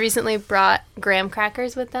visitors recently brought graham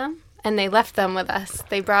crackers with them. And they left them with us.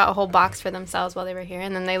 They brought a whole box for themselves while they were here,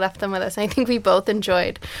 and then they left them with us. And I think we both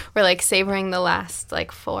enjoyed. We're like savoring the last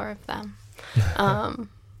like 4 of them.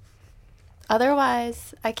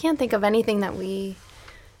 Otherwise, I can't think of anything that we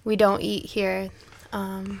don't eat here.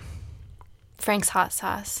 Frank's hot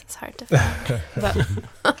sauce. It's hard to find.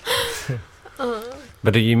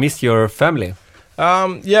 But do you miss your family?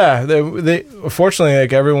 Yeah, they fortunately,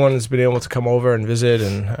 like, everyone has been able to come over and visit,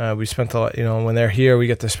 and we spent a lot, you know, when they're here, we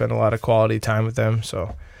get to spend a lot of quality time with them.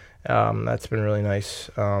 So, that's been really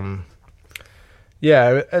nice.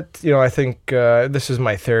 Yeah, you know, I think, this is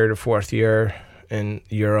my 3rd or 4th year in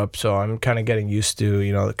Europe. So I'm kind of getting used to,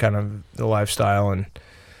 you know, the lifestyle, and,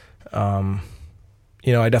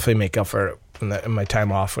 you know, I definitely make up for it in my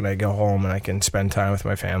time off when I go home and I can spend time with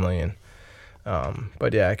my family. And,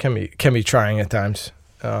 but yeah, it can be trying at times.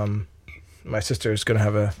 My sister is going to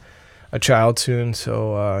have a child soon,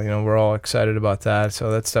 so you know, we're all excited about that.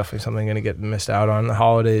 So that's definitely something going to get missed out on. The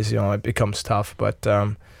holidays, you know, it becomes tough. But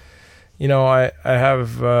you know, I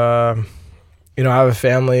have you know, I have a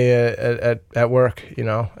family at work. You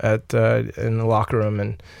know, in the locker room,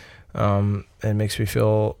 and it makes me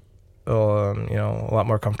feel you know, a lot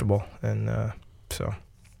more comfortable, and so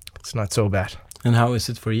it's not so bad. And how is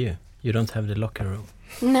it for you? You don't have the locker room.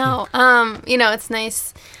 No, you know, it's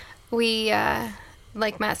nice. We,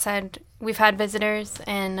 like Matt said, we've had visitors,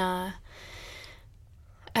 and I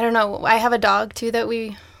don't know. I have a dog too that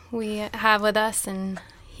we have with us, and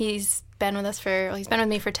he's been with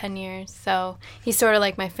me for 10 years. So he's sort of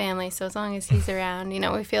like my family. So as long as he's around, you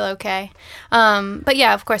know, we feel okay. But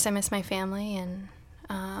yeah, of course, I miss my family, and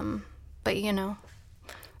but you know.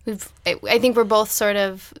 I think we're both sort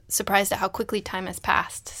of surprised at how quickly time has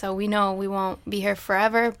passed. So we know we won't be here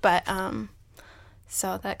forever, but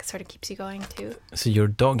so that sort of keeps you going too. So your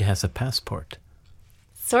dog has a passport?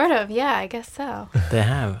 Sort of, yeah, I guess so. They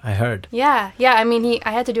have, I heard. Yeah. I mean,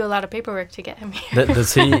 I had to do a lot of paperwork to get him here.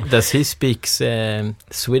 Does he speak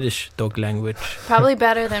Swedish dog language? Probably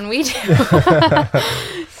better than we do.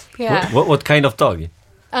 Yeah. What kind of dog?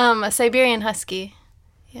 A Siberian Husky.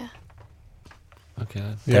 Yeah. Okay.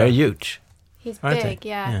 They're huge. He's big,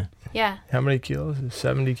 yeah. How many kilos?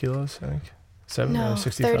 70 kilos, I think.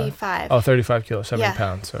 65? 35. Oh, 35 kilos, 70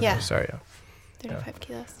 pounds. Okay, yeah. Sorry, 35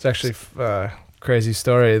 kilos. It's actually a crazy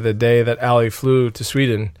story. The day that Ali flew to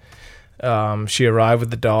Sweden, she arrived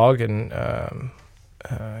with the dog, and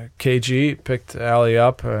KG picked Ali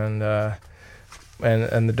up and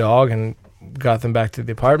the dog, and got them back to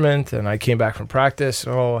the apartment, and I came back from practice.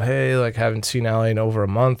 Oh, hey, like haven't seen Allie in over a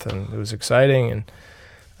month, and it was exciting. And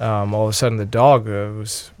all of a sudden, the dog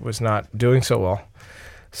was not doing so well.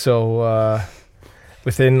 So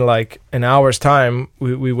within like an hour's time,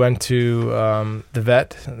 we went to the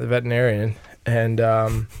veterinarian,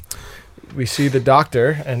 and we see the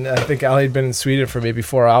doctor. And I think Allie had been in Sweden for maybe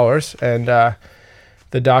 4 hours, and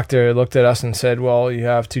the doctor looked at us and said, well, you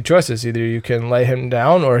have two choices. Either you can lay him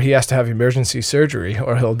down, or he has to have emergency surgery,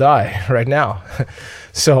 or he'll die right now.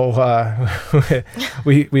 So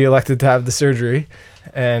we elected to have the surgery,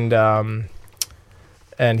 and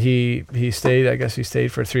he stayed. I guess he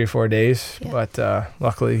stayed for 3 or 4 days, but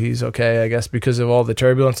luckily he's okay, I guess, because of all the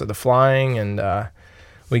turbulence of the flying. And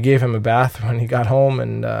we gave him a bath when he got home,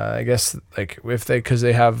 and I guess like they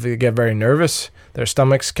get very nervous, their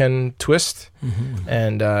stomachs can twist,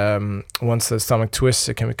 and once the stomach twists,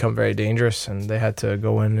 it can become very dangerous. And they had to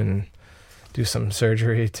go in and do some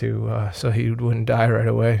surgery so he wouldn't die right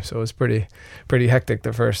away. So it was pretty hectic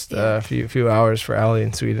the first few hours for Allie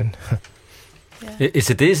in Sweden. Yeah. Is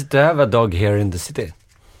it easy to have a dog here in the city?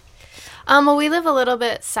 Well, we live a little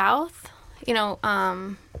bit south,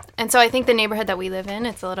 and so I think the neighborhood that we live in,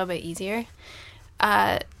 it's a little bit easier.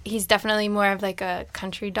 He's definitely more of like a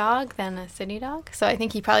country dog than a city dog, so I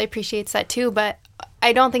think he probably appreciates that too. But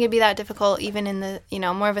I don't think it'd be that difficult even in the,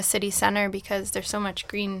 more of a city center, because there's so much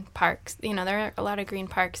green parks. There are a lot of green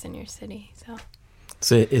parks in your city.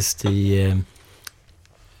 So is the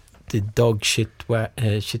dog chit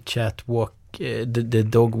chat walk, the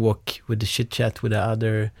dog walk with the chit chat with the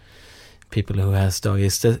other people who has dog,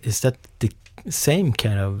 is that the same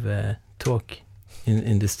kind of talk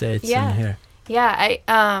in the States and here? Yeah,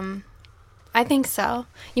 I think so.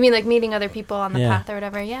 You mean like meeting other people on the path or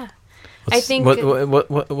whatever? Yeah. I think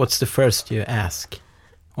what's the first you ask,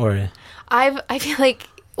 or I feel like,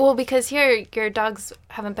 because here your dogs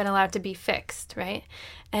haven't been allowed to be fixed, right?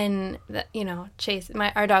 And Chase,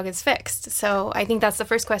 our dog is fixed, so I think that's the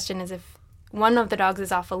first question. Is if one of the dogs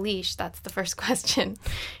is off a leash, that's the first question,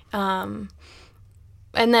 and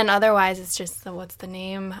then otherwise it's just what's the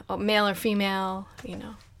name, male or female,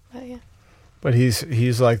 But yeah. But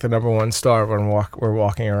he's like the number one star when we're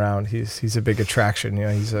walking around. He's a big attraction.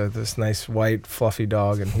 He's this nice white fluffy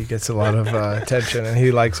dog, and he gets a lot of attention, and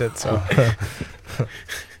he likes it. So,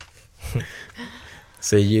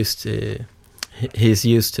 so he's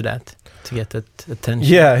used to that, to get that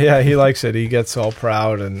attention. Yeah, he likes it. He gets all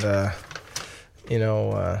proud, and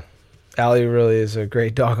Allie really is a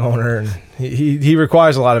great dog owner, and he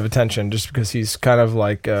requires a lot of attention just because he's kind of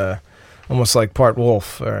like. Almost like part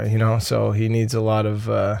wolf, so he needs a lot of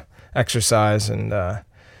exercise, and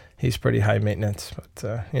he's pretty high maintenance.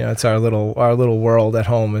 But it's our little world at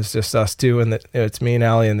home is just us two, and it's me and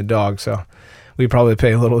Allie and the dog. So we probably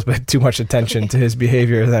pay a little bit too much attention to his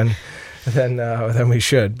behavior than we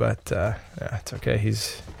should. But it's okay.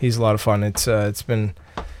 He's a lot of fun. It's been,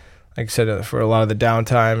 like I said, for a lot of the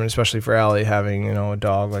downtime, and especially for Allie, having a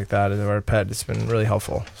dog like that as our pet, it's been really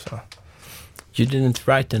helpful. So. You didn't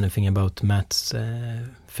write anything about Matt's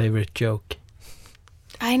favorite joke.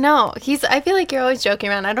 I know. I feel like you're always joking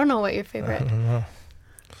around. I don't know what your favorite. I don't know.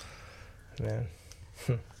 Man.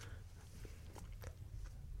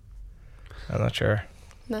 I'm not sure.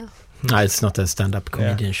 No. No, it's not a stand-up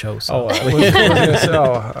comedian show. So.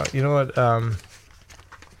 You know what?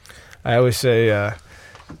 I always say...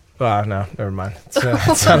 no, never mind.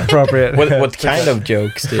 It's not appropriate. What kind of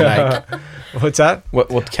jokes do you like? What's that? What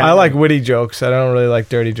kind? I like witty jokes. I don't really like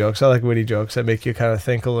dirty jokes. I like witty jokes that make you kind of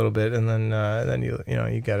think a little bit, and then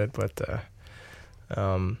you get it. But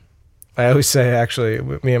I always say, actually,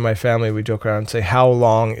 me and my family, we joke around and say, "How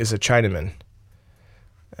long is a Chinaman?"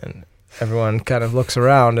 And everyone kind of looks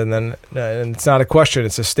around, and then and it's not a question;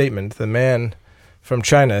 it's a statement. The man from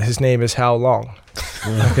China, his name is How Long.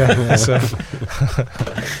 Okay,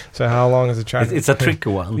 so how long is a Chinaman? It's a tricky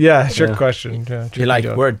one. Yeah, trick question. Yeah, you like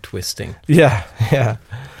joke. Word twisting. Yeah.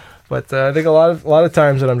 But I think a lot of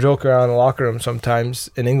times when I'm joking around in the locker room, sometimes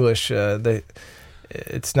in English,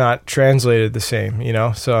 it's not translated the same,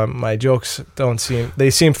 So my jokes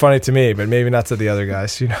seem funny to me, but maybe not to the other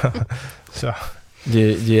guys, So. Do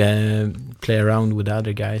you play around with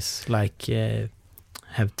other guys, like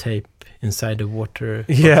have tape inside the water?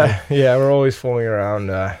 Yeah, we're always fooling around.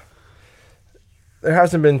 There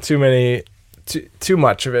hasn't been too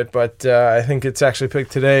much of it, but I think it's actually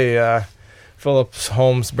picked today. Philip's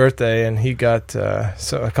Holmes' birthday, and he got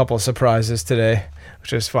a couple of surprises today,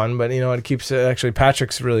 which is fun. But it keeps actually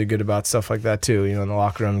Patrick's really good about stuff like that too. In the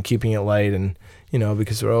locker room, keeping it light, and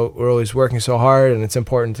because we're always working so hard, and it's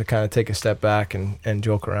important to kind of take a step back and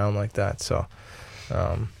joke around like that. So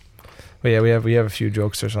But yeah, we have a few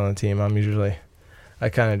jokesters on the team. I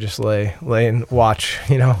kind of just lay and watch,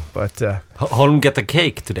 you know. But Holm get a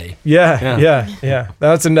cake today. Yeah.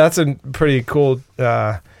 That's a pretty cool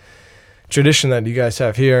tradition that you guys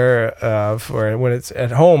have here. For when it's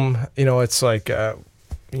at home, you know, it's like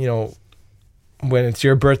you know, when it's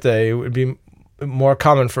your birthday, it would be more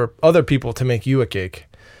common for other people to make you a cake.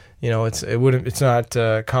 You know, it's not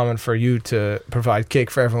common for you to provide cake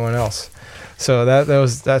for everyone else. So that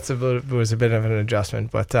was a bit of an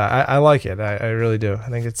adjustment, but I like it. I really do. I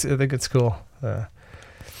think it's cool.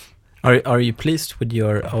 Are you pleased with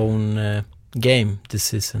your own game this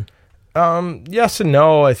season? Yes and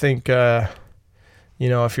no. I think you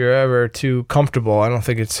know, if you're ever too comfortable, I don't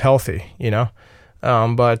think it's healthy. You know,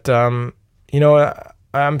 but you know,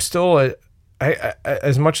 I'm still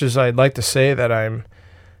as much as I'd like to say that I'm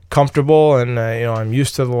comfortable and you know, I'm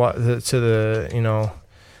used to the you know,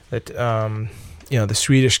 that you know, the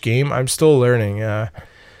Swedish game. I'm still learning.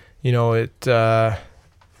 You know, it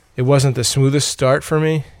wasn't the smoothest start for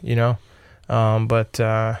me, you know, but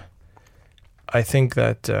I think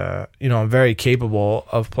that you know, I'm very capable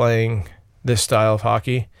of playing this style of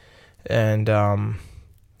hockey, and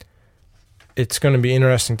it's going to be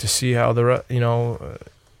interesting to see how the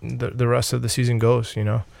rest of the season goes. You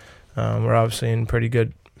know, we're obviously in pretty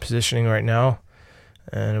good positioning right now,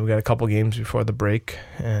 and we got a couple games before the break,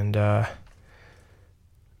 and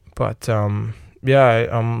but yeah,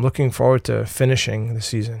 I'm looking forward to finishing the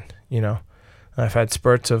season. You know, I've had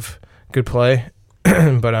spurts of good play,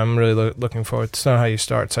 but I'm really looking forward. It's not how you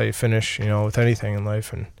start, it's how you finish, you know, with anything in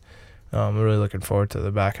life, and I'm really looking forward to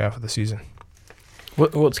the back half of the season.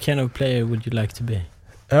 What kind of player would you like to be?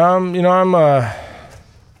 You know,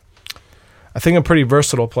 I think I'm a pretty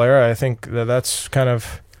versatile player. I think that's kind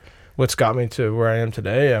of what's got me to where I am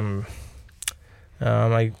today.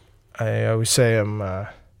 I always say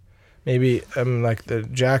maybe I'm like the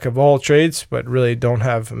jack of all trades, but really don't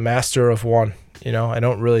have master of one. You know, I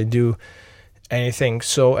don't really do anything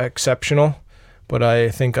so exceptional, but I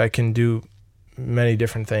think I can do many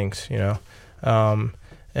different things, you know.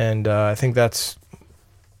 And I think that's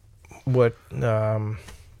what kind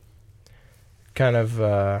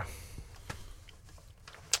of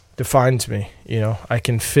defines me, you know. I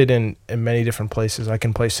can fit in many different places. I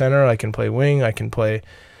can play center, I can play wing, I can play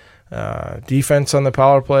defense on the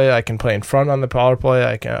power play, I can play in front on the power play,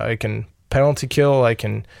 I can penalty kill, I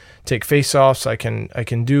can take face-offs, I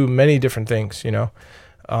can do many different things, you know.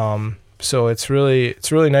 So it's really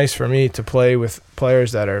nice for me to play with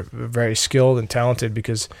players that are very skilled and talented,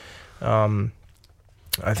 because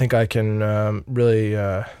I think I can really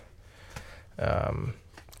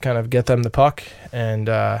kind of get them the puck and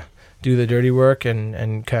do the dirty work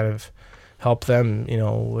and kind of help them, you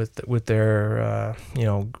know, with their you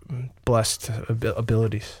know, blessed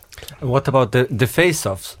abilities. What about the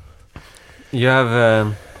face-offs? You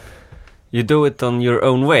have you do it on your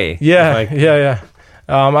own way. Yeah, yeah.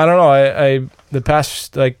 I don't know. I the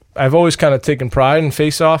past, like, I've always kind of taken pride in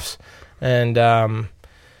face-offs, and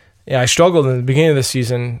yeah, I struggled in the beginning of the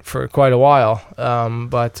season for quite a while.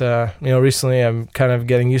 But you know, recently I'm kind of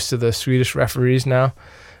getting used to the Swedish referees now.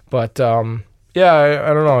 But yeah,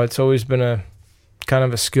 I don't know. It's always been a kind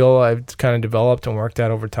of a skill I've kind of developed and worked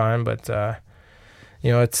at over time. But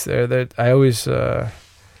you know, it's there that I always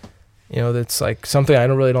you know, that's like something I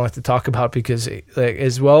don't like to talk about, because like,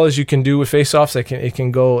 as well as you can do with face-offs, it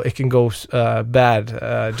can go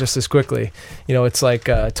bad just as quickly. You know, it's like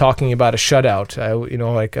talking about a shutout. You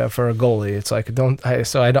know, like for a goalie, it's like I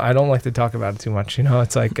don't like to talk about it too much. You know,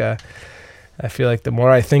 it's like I feel like the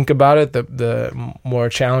more I think about it, the more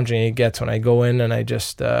challenging it gets when I go in and I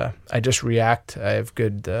just react. I have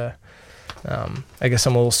good. I guess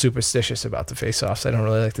I'm a little superstitious about the face-offs. I don't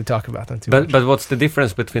really like to talk about them too much. But what's the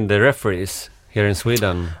difference between the referees here in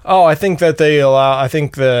Sweden? Oh, I think that they allow. I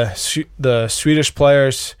think the Swedish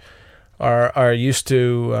players are used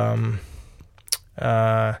to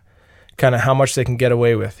kind of how much they can get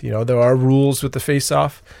away with. You know, there are rules with the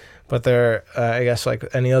face-off, but they're I guess like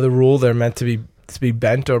any other rule, they're meant to be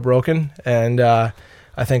bent or broken. And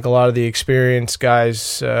I think a lot of the experienced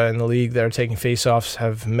guys in the league that are taking face-offs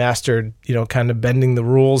have mastered, you know, kind of bending the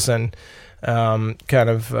rules and kind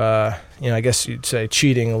of, you know, I guess you'd say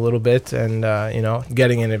cheating a little bit and, you know,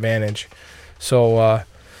 getting an advantage. So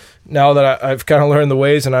now that I've kind of learned the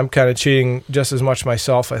ways and I'm kind of cheating just as much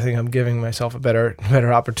myself, I think I'm giving myself a better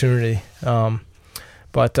opportunity.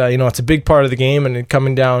 But, you know, it's a big part of the game, and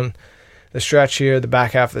coming down the stretch here, the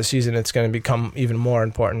back half of the season, it's going to become even more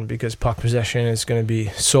important, because puck possession is going to be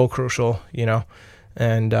so crucial, you know.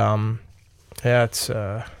 And yeah, it's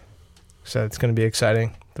going to be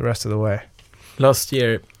exciting the rest of the way. Last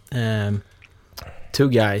year, two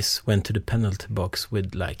guys went to the penalty box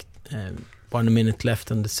with like 1 minute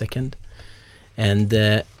left on the second, and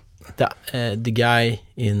the guy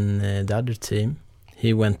in the other team,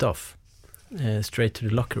 he went off straight to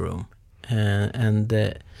the locker room, and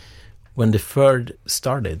when the third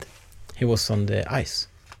started, he was on the ice.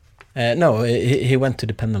 No, he went to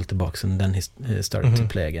the penalty box and then he started to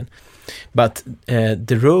play again. But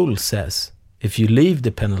the rule says if you leave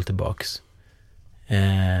the penalty box,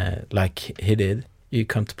 like he did, you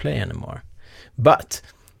can't play anymore. But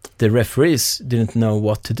the referees didn't know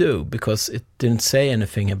what to do because it didn't say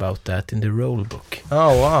anything about that in the rule book.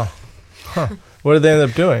 Oh, wow. Huh. What did they end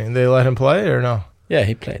up doing? They let him play or no? Yeah,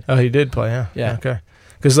 he played. Oh, he did play, yeah. Yeah. Okay.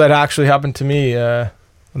 Because that actually happened to me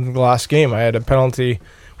in the last game. I had a penalty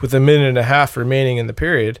with 1.5 minutes remaining in the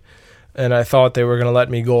period, and I thought they were going to let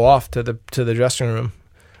me go off to the dressing room,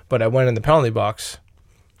 but I went in the penalty box,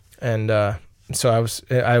 and so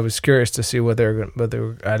I was curious to see what they were.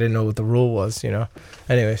 I didn't know what the rule was, you know.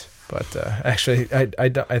 Anyways, but actually,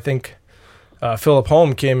 I think Philip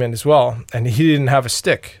Holm came in as well, and he didn't have a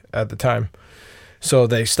stick at the time, so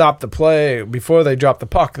they stopped the play before they dropped the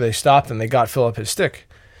puck. They stopped and they got Philip his stick.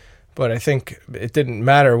 But I think it didn't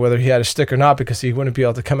matter whether he had a stick or not because he wouldn't be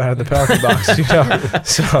able to come out of the penalty box, you know.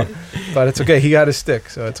 So, but it's okay. He got his stick,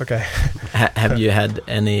 so it's okay. Have you had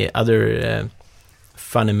any other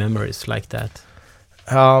funny memories like that?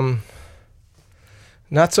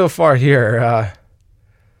 Not so far here.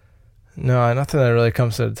 No, nothing that really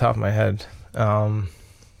comes to the top of my head.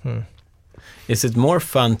 Is it more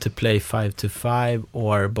fun to play 5-5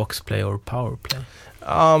 or box play or power play?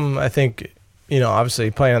 I think, you know,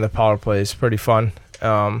 obviously playing on the power play is pretty fun.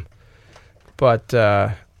 But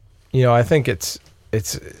you know, I think it's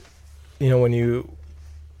you know, when you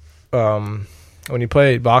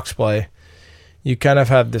play box play, you kind of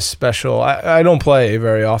have this special. I don't play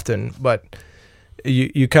very often, but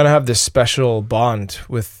you kind of have this special bond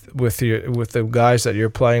with the guys that you're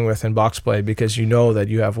playing with in box play because you know that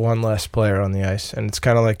you have one less player on the ice, and it's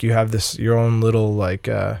kind of like you have your own little like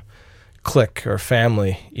clique or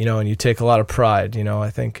family, you know, and you take a lot of pride, you know.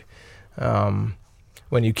 I think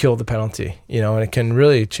when you kill the penalty, you know, and it can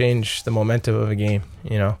really change the momentum of a game,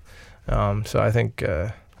 you know. So I think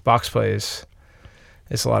box play is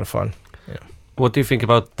a lot of fun. You know. What do you think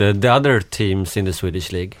about the other teams in the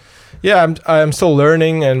Swedish league? Yeah, I'm still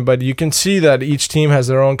learning, but you can see that each team has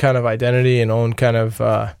their own kind of identity and own kind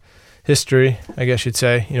of history, I guess you'd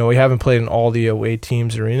say. You know, we haven't played in all the away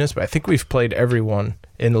teams' arenas, but I think we've played everyone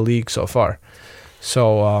in the league so far.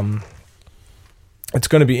 So it's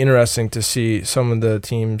going to be interesting to see some of the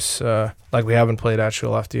teams, like we haven't played at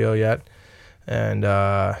Skellefteå yet, and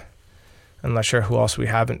I'm not sure who else we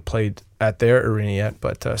haven't played at their arena yet,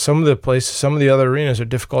 but some of the other arenas are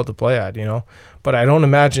difficult to play at, you know. But I don't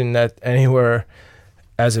imagine that anywhere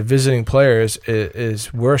as a visiting player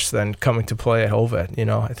is worse than coming to play at Hovet, you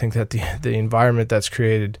know. I think that the environment that's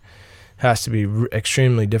created has to be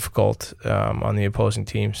extremely difficult on the opposing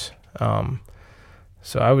teams.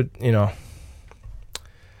 So I would, you know,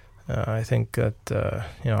 I think that,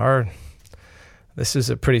 you know, this is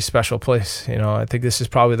a pretty special place. You know, I think this is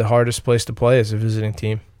probably the hardest place to play as a visiting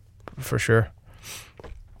team, for sure.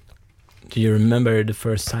 Do you remember the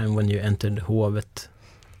first time when you entered Hovet,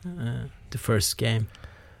 the first game,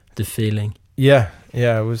 the feeling? Yeah,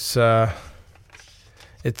 it was.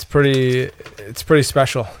 It's pretty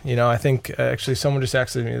special. You know, I think actually someone just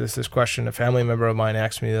asked me this question. A family member of mine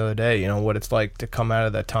asked me the other day, you know, what it's like to come out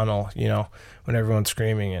of that tunnel, you know, when everyone's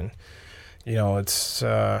screaming, and you know, it's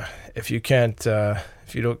if you can't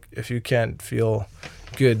feel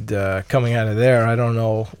good coming out of there, I don't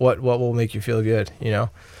know what will make you feel good, you know.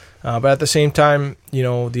 But at the same time, you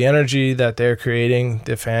know, the energy that they're creating,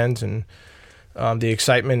 the fans, and the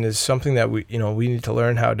excitement is something that we need to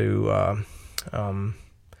learn how to,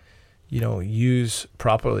 you know, use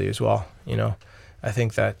properly as well. You know, I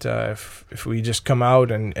think that if we just come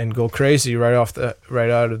out and go crazy right off the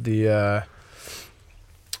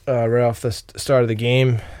start of the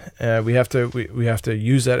game, we have to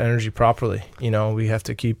use that energy properly. You know, we have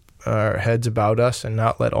to keep our heads about us and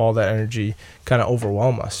not let all that energy kind of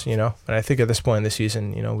overwhelm us, you know. And I think at this point in the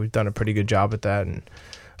season, you know, we've done a pretty good job at that, and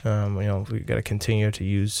you know, we got to continue to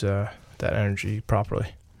use that energy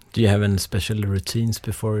properly. Do you have any special routines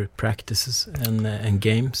before practices and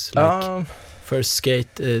games, like first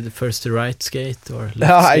skate, first the right skate or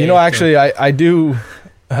left skate? You know, actually, I do.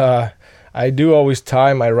 I do always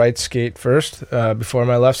tie my right skate first before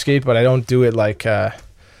my left skate, but I don't do it like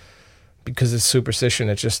because it's superstition.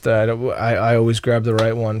 It's just I always grab the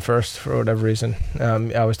right one first for whatever reason.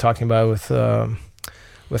 I was talking about it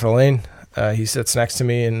with Elaine He sits next to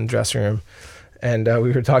me in the dressing room. And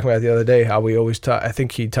we were talking about the other day how we always I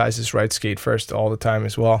think he ties his right skate first all the time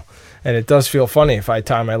as well. And it does feel funny if I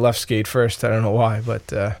tie my left skate first. I don't know why,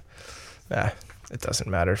 but it doesn't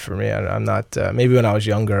matter for me. I'm not, maybe when I was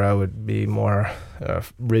younger, I would be more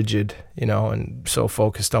rigid, and so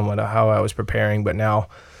focused on how I was preparing. But now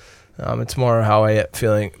it's more how I am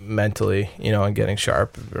feeling mentally, and getting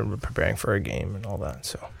sharp, preparing for a game and all that.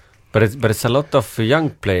 So, But it's a lot of young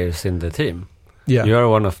players in the team. Yeah. You're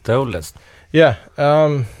one of the oldest. Yeah,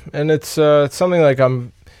 and it's something like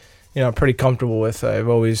I'm, pretty comfortable with. I've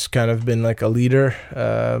always kind of been like a leader,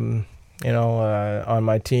 on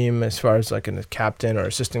my team as far as like a captain or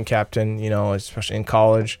assistant captain, especially in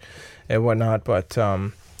college and whatnot. But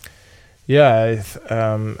I'm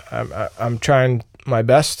trying my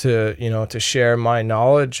best to to share my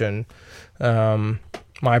knowledge and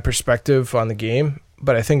my perspective on the game.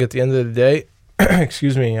 But I think at the end of the day,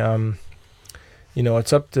 excuse me,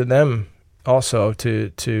 it's up to them also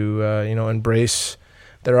to embrace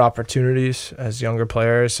their opportunities as younger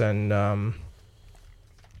players and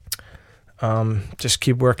just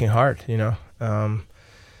keep working hard.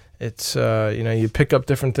 It's you pick up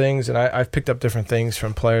different things, and I've picked up different things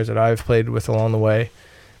from players that I've played with along the way,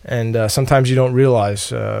 and sometimes you don't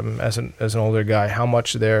realize as an older guy how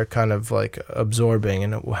much they're kind of like absorbing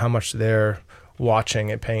and how much they're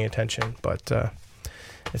watching and paying attention. But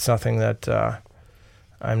it's nothing that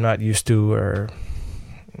I'm not used to, or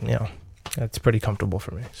it's pretty comfortable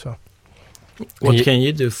for me. So, what can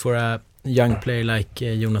you do for a young player like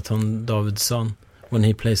Jonathan Davidsson when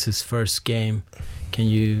he plays his first game?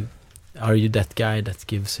 Are you that guy that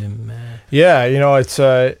gives him?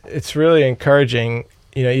 It's really encouraging.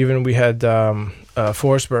 Even we had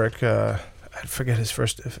Forsberg. I forget his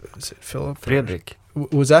first. Is it Philip? Fredrik.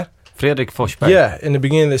 Was that Fredrik Forsberg? Yeah, in the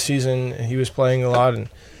beginning of the season, he was playing a lot, and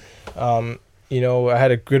I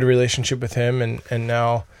had a good relationship with him, and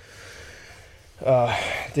now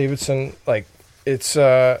Davidsson, like it's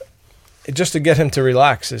just to get him to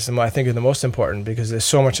relax is I think the most important, because there's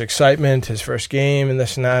so much excitement, his first game and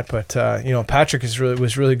this and that. But Patrick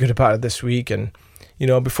was really good about it this week, and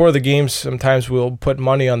before the games sometimes we'll put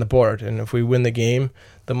money on the board, and if we win the game,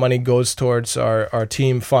 the money goes towards our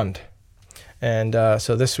team fund. And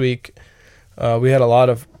so this week we had a lot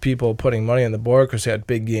of people putting money on the board because they had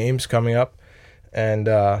big games coming up. And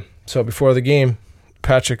so before the game,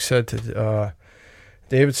 Patrick said to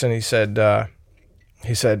Davidsson, he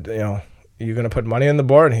said, you're going to put money on the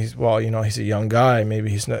board? And he's a young guy. Maybe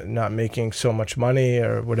he's not making so much money,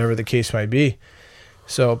 or whatever the case might be.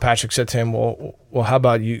 So Patrick said to him, well, how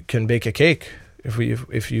about you can bake a cake? If we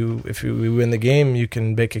win the game, you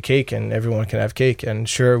can bake a cake and everyone can have cake. And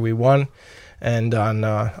sure, we won. And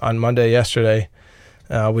on Monday yesterday,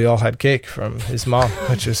 we all had cake from his mom,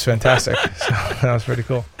 which is fantastic. So that was pretty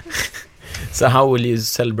cool. So how will you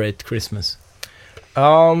celebrate Christmas?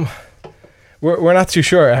 We're not too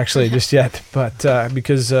sure actually just yet, but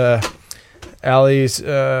because Ali's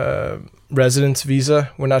residence visa,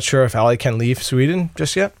 we're not sure if Ali can leave Sweden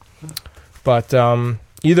just yet. But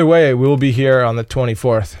either way, we'll be here on the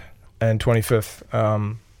 24th and 25th.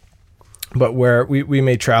 But where we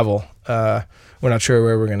may travel. We're not sure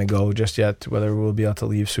where we're going to go just yet, whether we'll be able to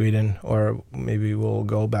leave Sweden, or maybe we'll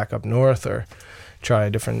go back up north or try a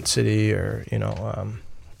different city, or, and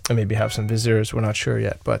maybe have some visitors. We're not sure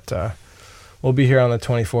yet, but we'll be here on the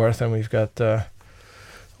 24th, and we've got a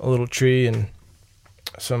little tree and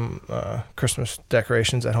some Christmas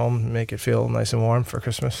decorations at home to make it feel nice and warm for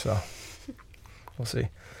Christmas, so we'll see.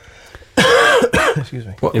 Excuse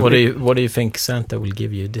me. What do you think Santa will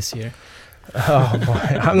give you this year? Oh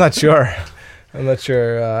boy, I'm not sure.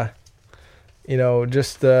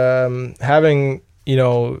 Just having,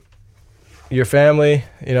 your family,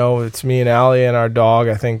 it's me and Ali and our dog.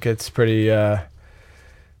 I think it's pretty, I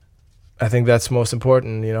think that's most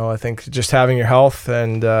important. I think just having your health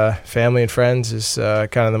and family and friends is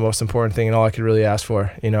kind of the most important thing, and all I could really ask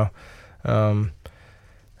for, I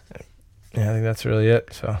think that's really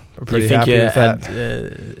it. So we're pretty happy with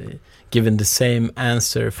that. Given the same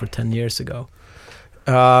answer for 10 years ago?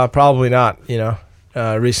 Probably not.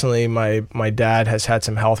 Recently my dad has had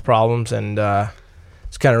some health problems, and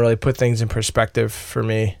it's kind of really put things in perspective for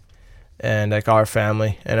me and like our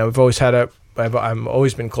family. And I've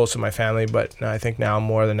always been close to my family, but I think now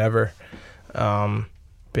more than ever,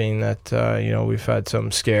 being that we've had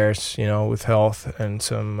some scares with health and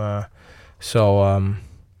some I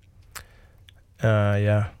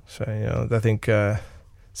think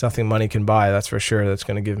it's nothing money can buy, that's for sure, that's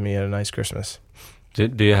going to give me a nice Christmas. Do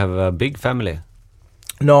you have a big family?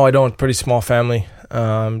 No, I don't. Pretty small family.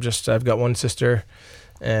 I've got one sister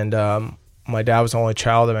And my dad was the only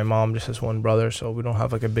child, and my mom just has one brother, so we don't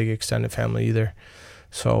have like a big extended family either.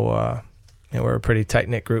 So we're a pretty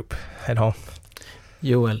tight-knit group at home.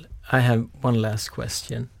 Joel, I have one last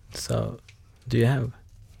question. So, do you have?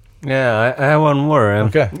 Yeah, I have one more.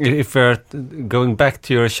 Okay. If we're going back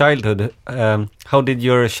to your childhood, how did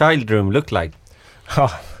your child room look like?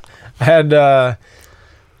 Oh, I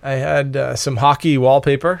had some hockey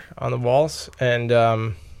wallpaper on the walls, and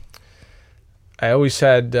I always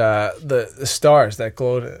had the stars that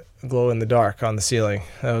glow in the dark on the ceiling.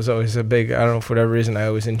 That was always a big, I don't know, for whatever reason, I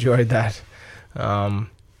always enjoyed that.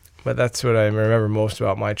 But that's what I remember most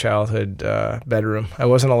about my childhood bedroom. I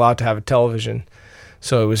wasn't allowed to have a television,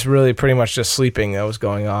 so it was really pretty much just sleeping that was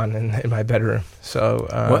going on in my bedroom. So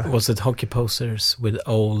what was it? Hockey posters with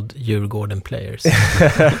old Djurgården players?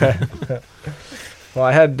 Well,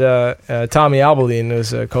 I had Tommy Albelin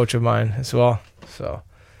was a coach of mine as well. So,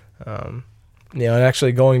 and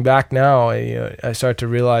actually going back now, I start to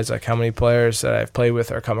realize like how many players that I've played with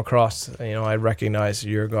or come across. I recognize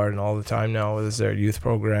Djurgården all the time now, whether it's their youth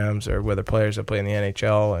programs or whether players that play in the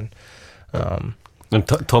NHL. And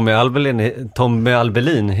Tommy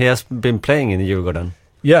Albelin, he has been playing in Djurgården.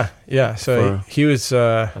 Yeah. So he was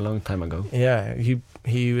a long time ago. Yeah,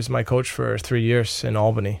 he was my coach for 3 years in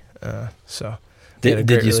Albany. So.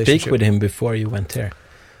 Did you speak with him before you went there?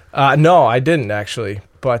 No, I didn't actually.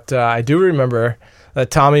 But I do remember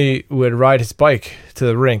that Tommy would ride his bike to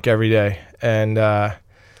the rink every day. And I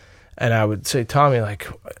would say, Tommy, like,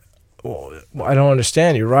 well, I don't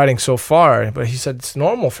understand. You're riding so far. But he said, it's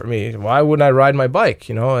normal for me. Why wouldn't I ride my bike?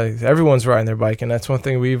 Like, everyone's riding their bike. And that's one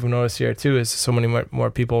thing we've noticed here, too, is so many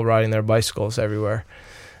more people riding their bicycles everywhere.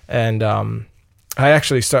 And I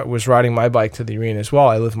actually was riding my bike to the arena as well.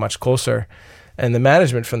 I live much closer. And the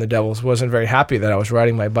management from the Devils wasn't very happy that I was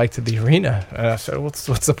riding my bike to the arena. And I said,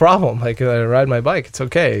 what's the problem? Like, I ride my bike. It's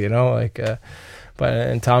okay, and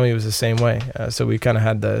Tommy was the same way. So we kind of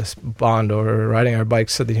had this bond over riding our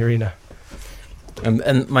bikes to the arena.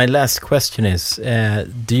 And my last question is,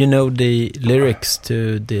 do you know the lyrics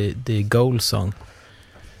to the goal song?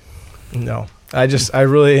 No. I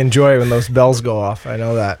really enjoy when those bells go off. I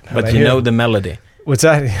know that. But you know the melody. What's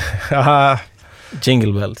that?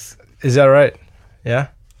 Jingle bells. Is that right? Yeah?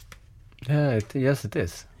 Yeah, yes it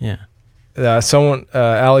is. Yeah.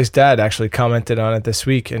 Ali's dad actually commented on it this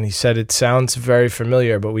week, and he said it sounds very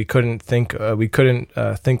familiar, but we couldn't think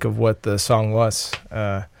of what the song was.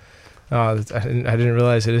 I didn't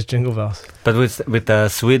realize it is Jingle Bells. But with the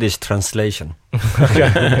Swedish translation.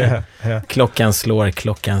 Yeah. Klockan slår,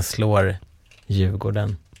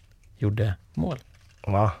 Djurgården gjorde mål.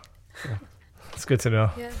 Wow. It's good to know.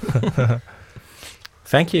 Yeah.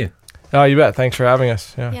 Thank you. Oh, you bet. Thanks for having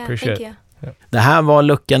us. Yeah, appreciate thank it. you. Det här var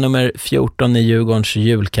lucka nummer 14 i Djurgårdens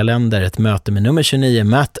julkalender, ett möte med nummer 29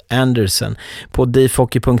 Matt Anderson. På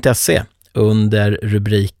difhockey.se under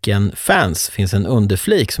rubriken Fans finns en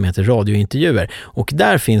underflik som heter radiointervjuer, och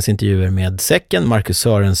där finns intervjuer med Säcken, Marcus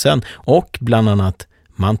Sörensen och bland annat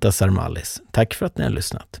Mantas Armalis. Tack för att ni har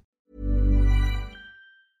lyssnat.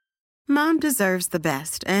 Mom deserves the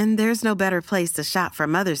best, and there's no better place to shop for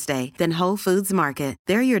Mother's Day than Whole Foods Market.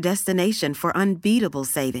 They're your destination for unbeatable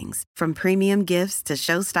savings, from premium gifts to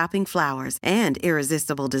show-stopping flowers and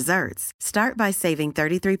irresistible desserts. Start by saving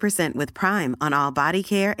 33% with Prime on all body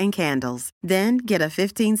care and candles. Then get a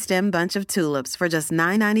 15-stem bunch of tulips for just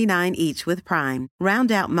 $9.99 each with Prime.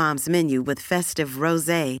 Round out Mom's menu with festive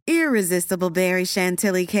rosé, irresistible berry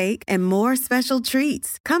chantilly cake, and more special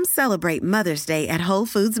treats. Come celebrate Mother's Day at Whole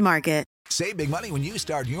Foods Market. Save big money when you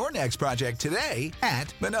start your next project today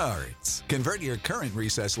at Menards. Convert your current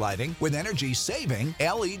recessed lighting with energy-saving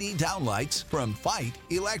LED downlights from Fight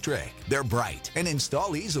Electric. They're bright and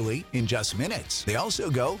install easily in just minutes. They also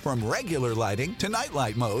go from regular lighting to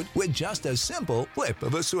nightlight mode with just a simple flip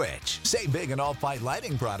of a switch. Save big on all Fight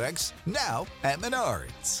lighting products now at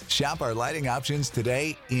Menards. Shop our lighting options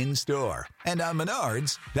today in-store and on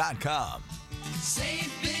Menards.com. Save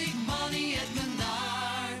big.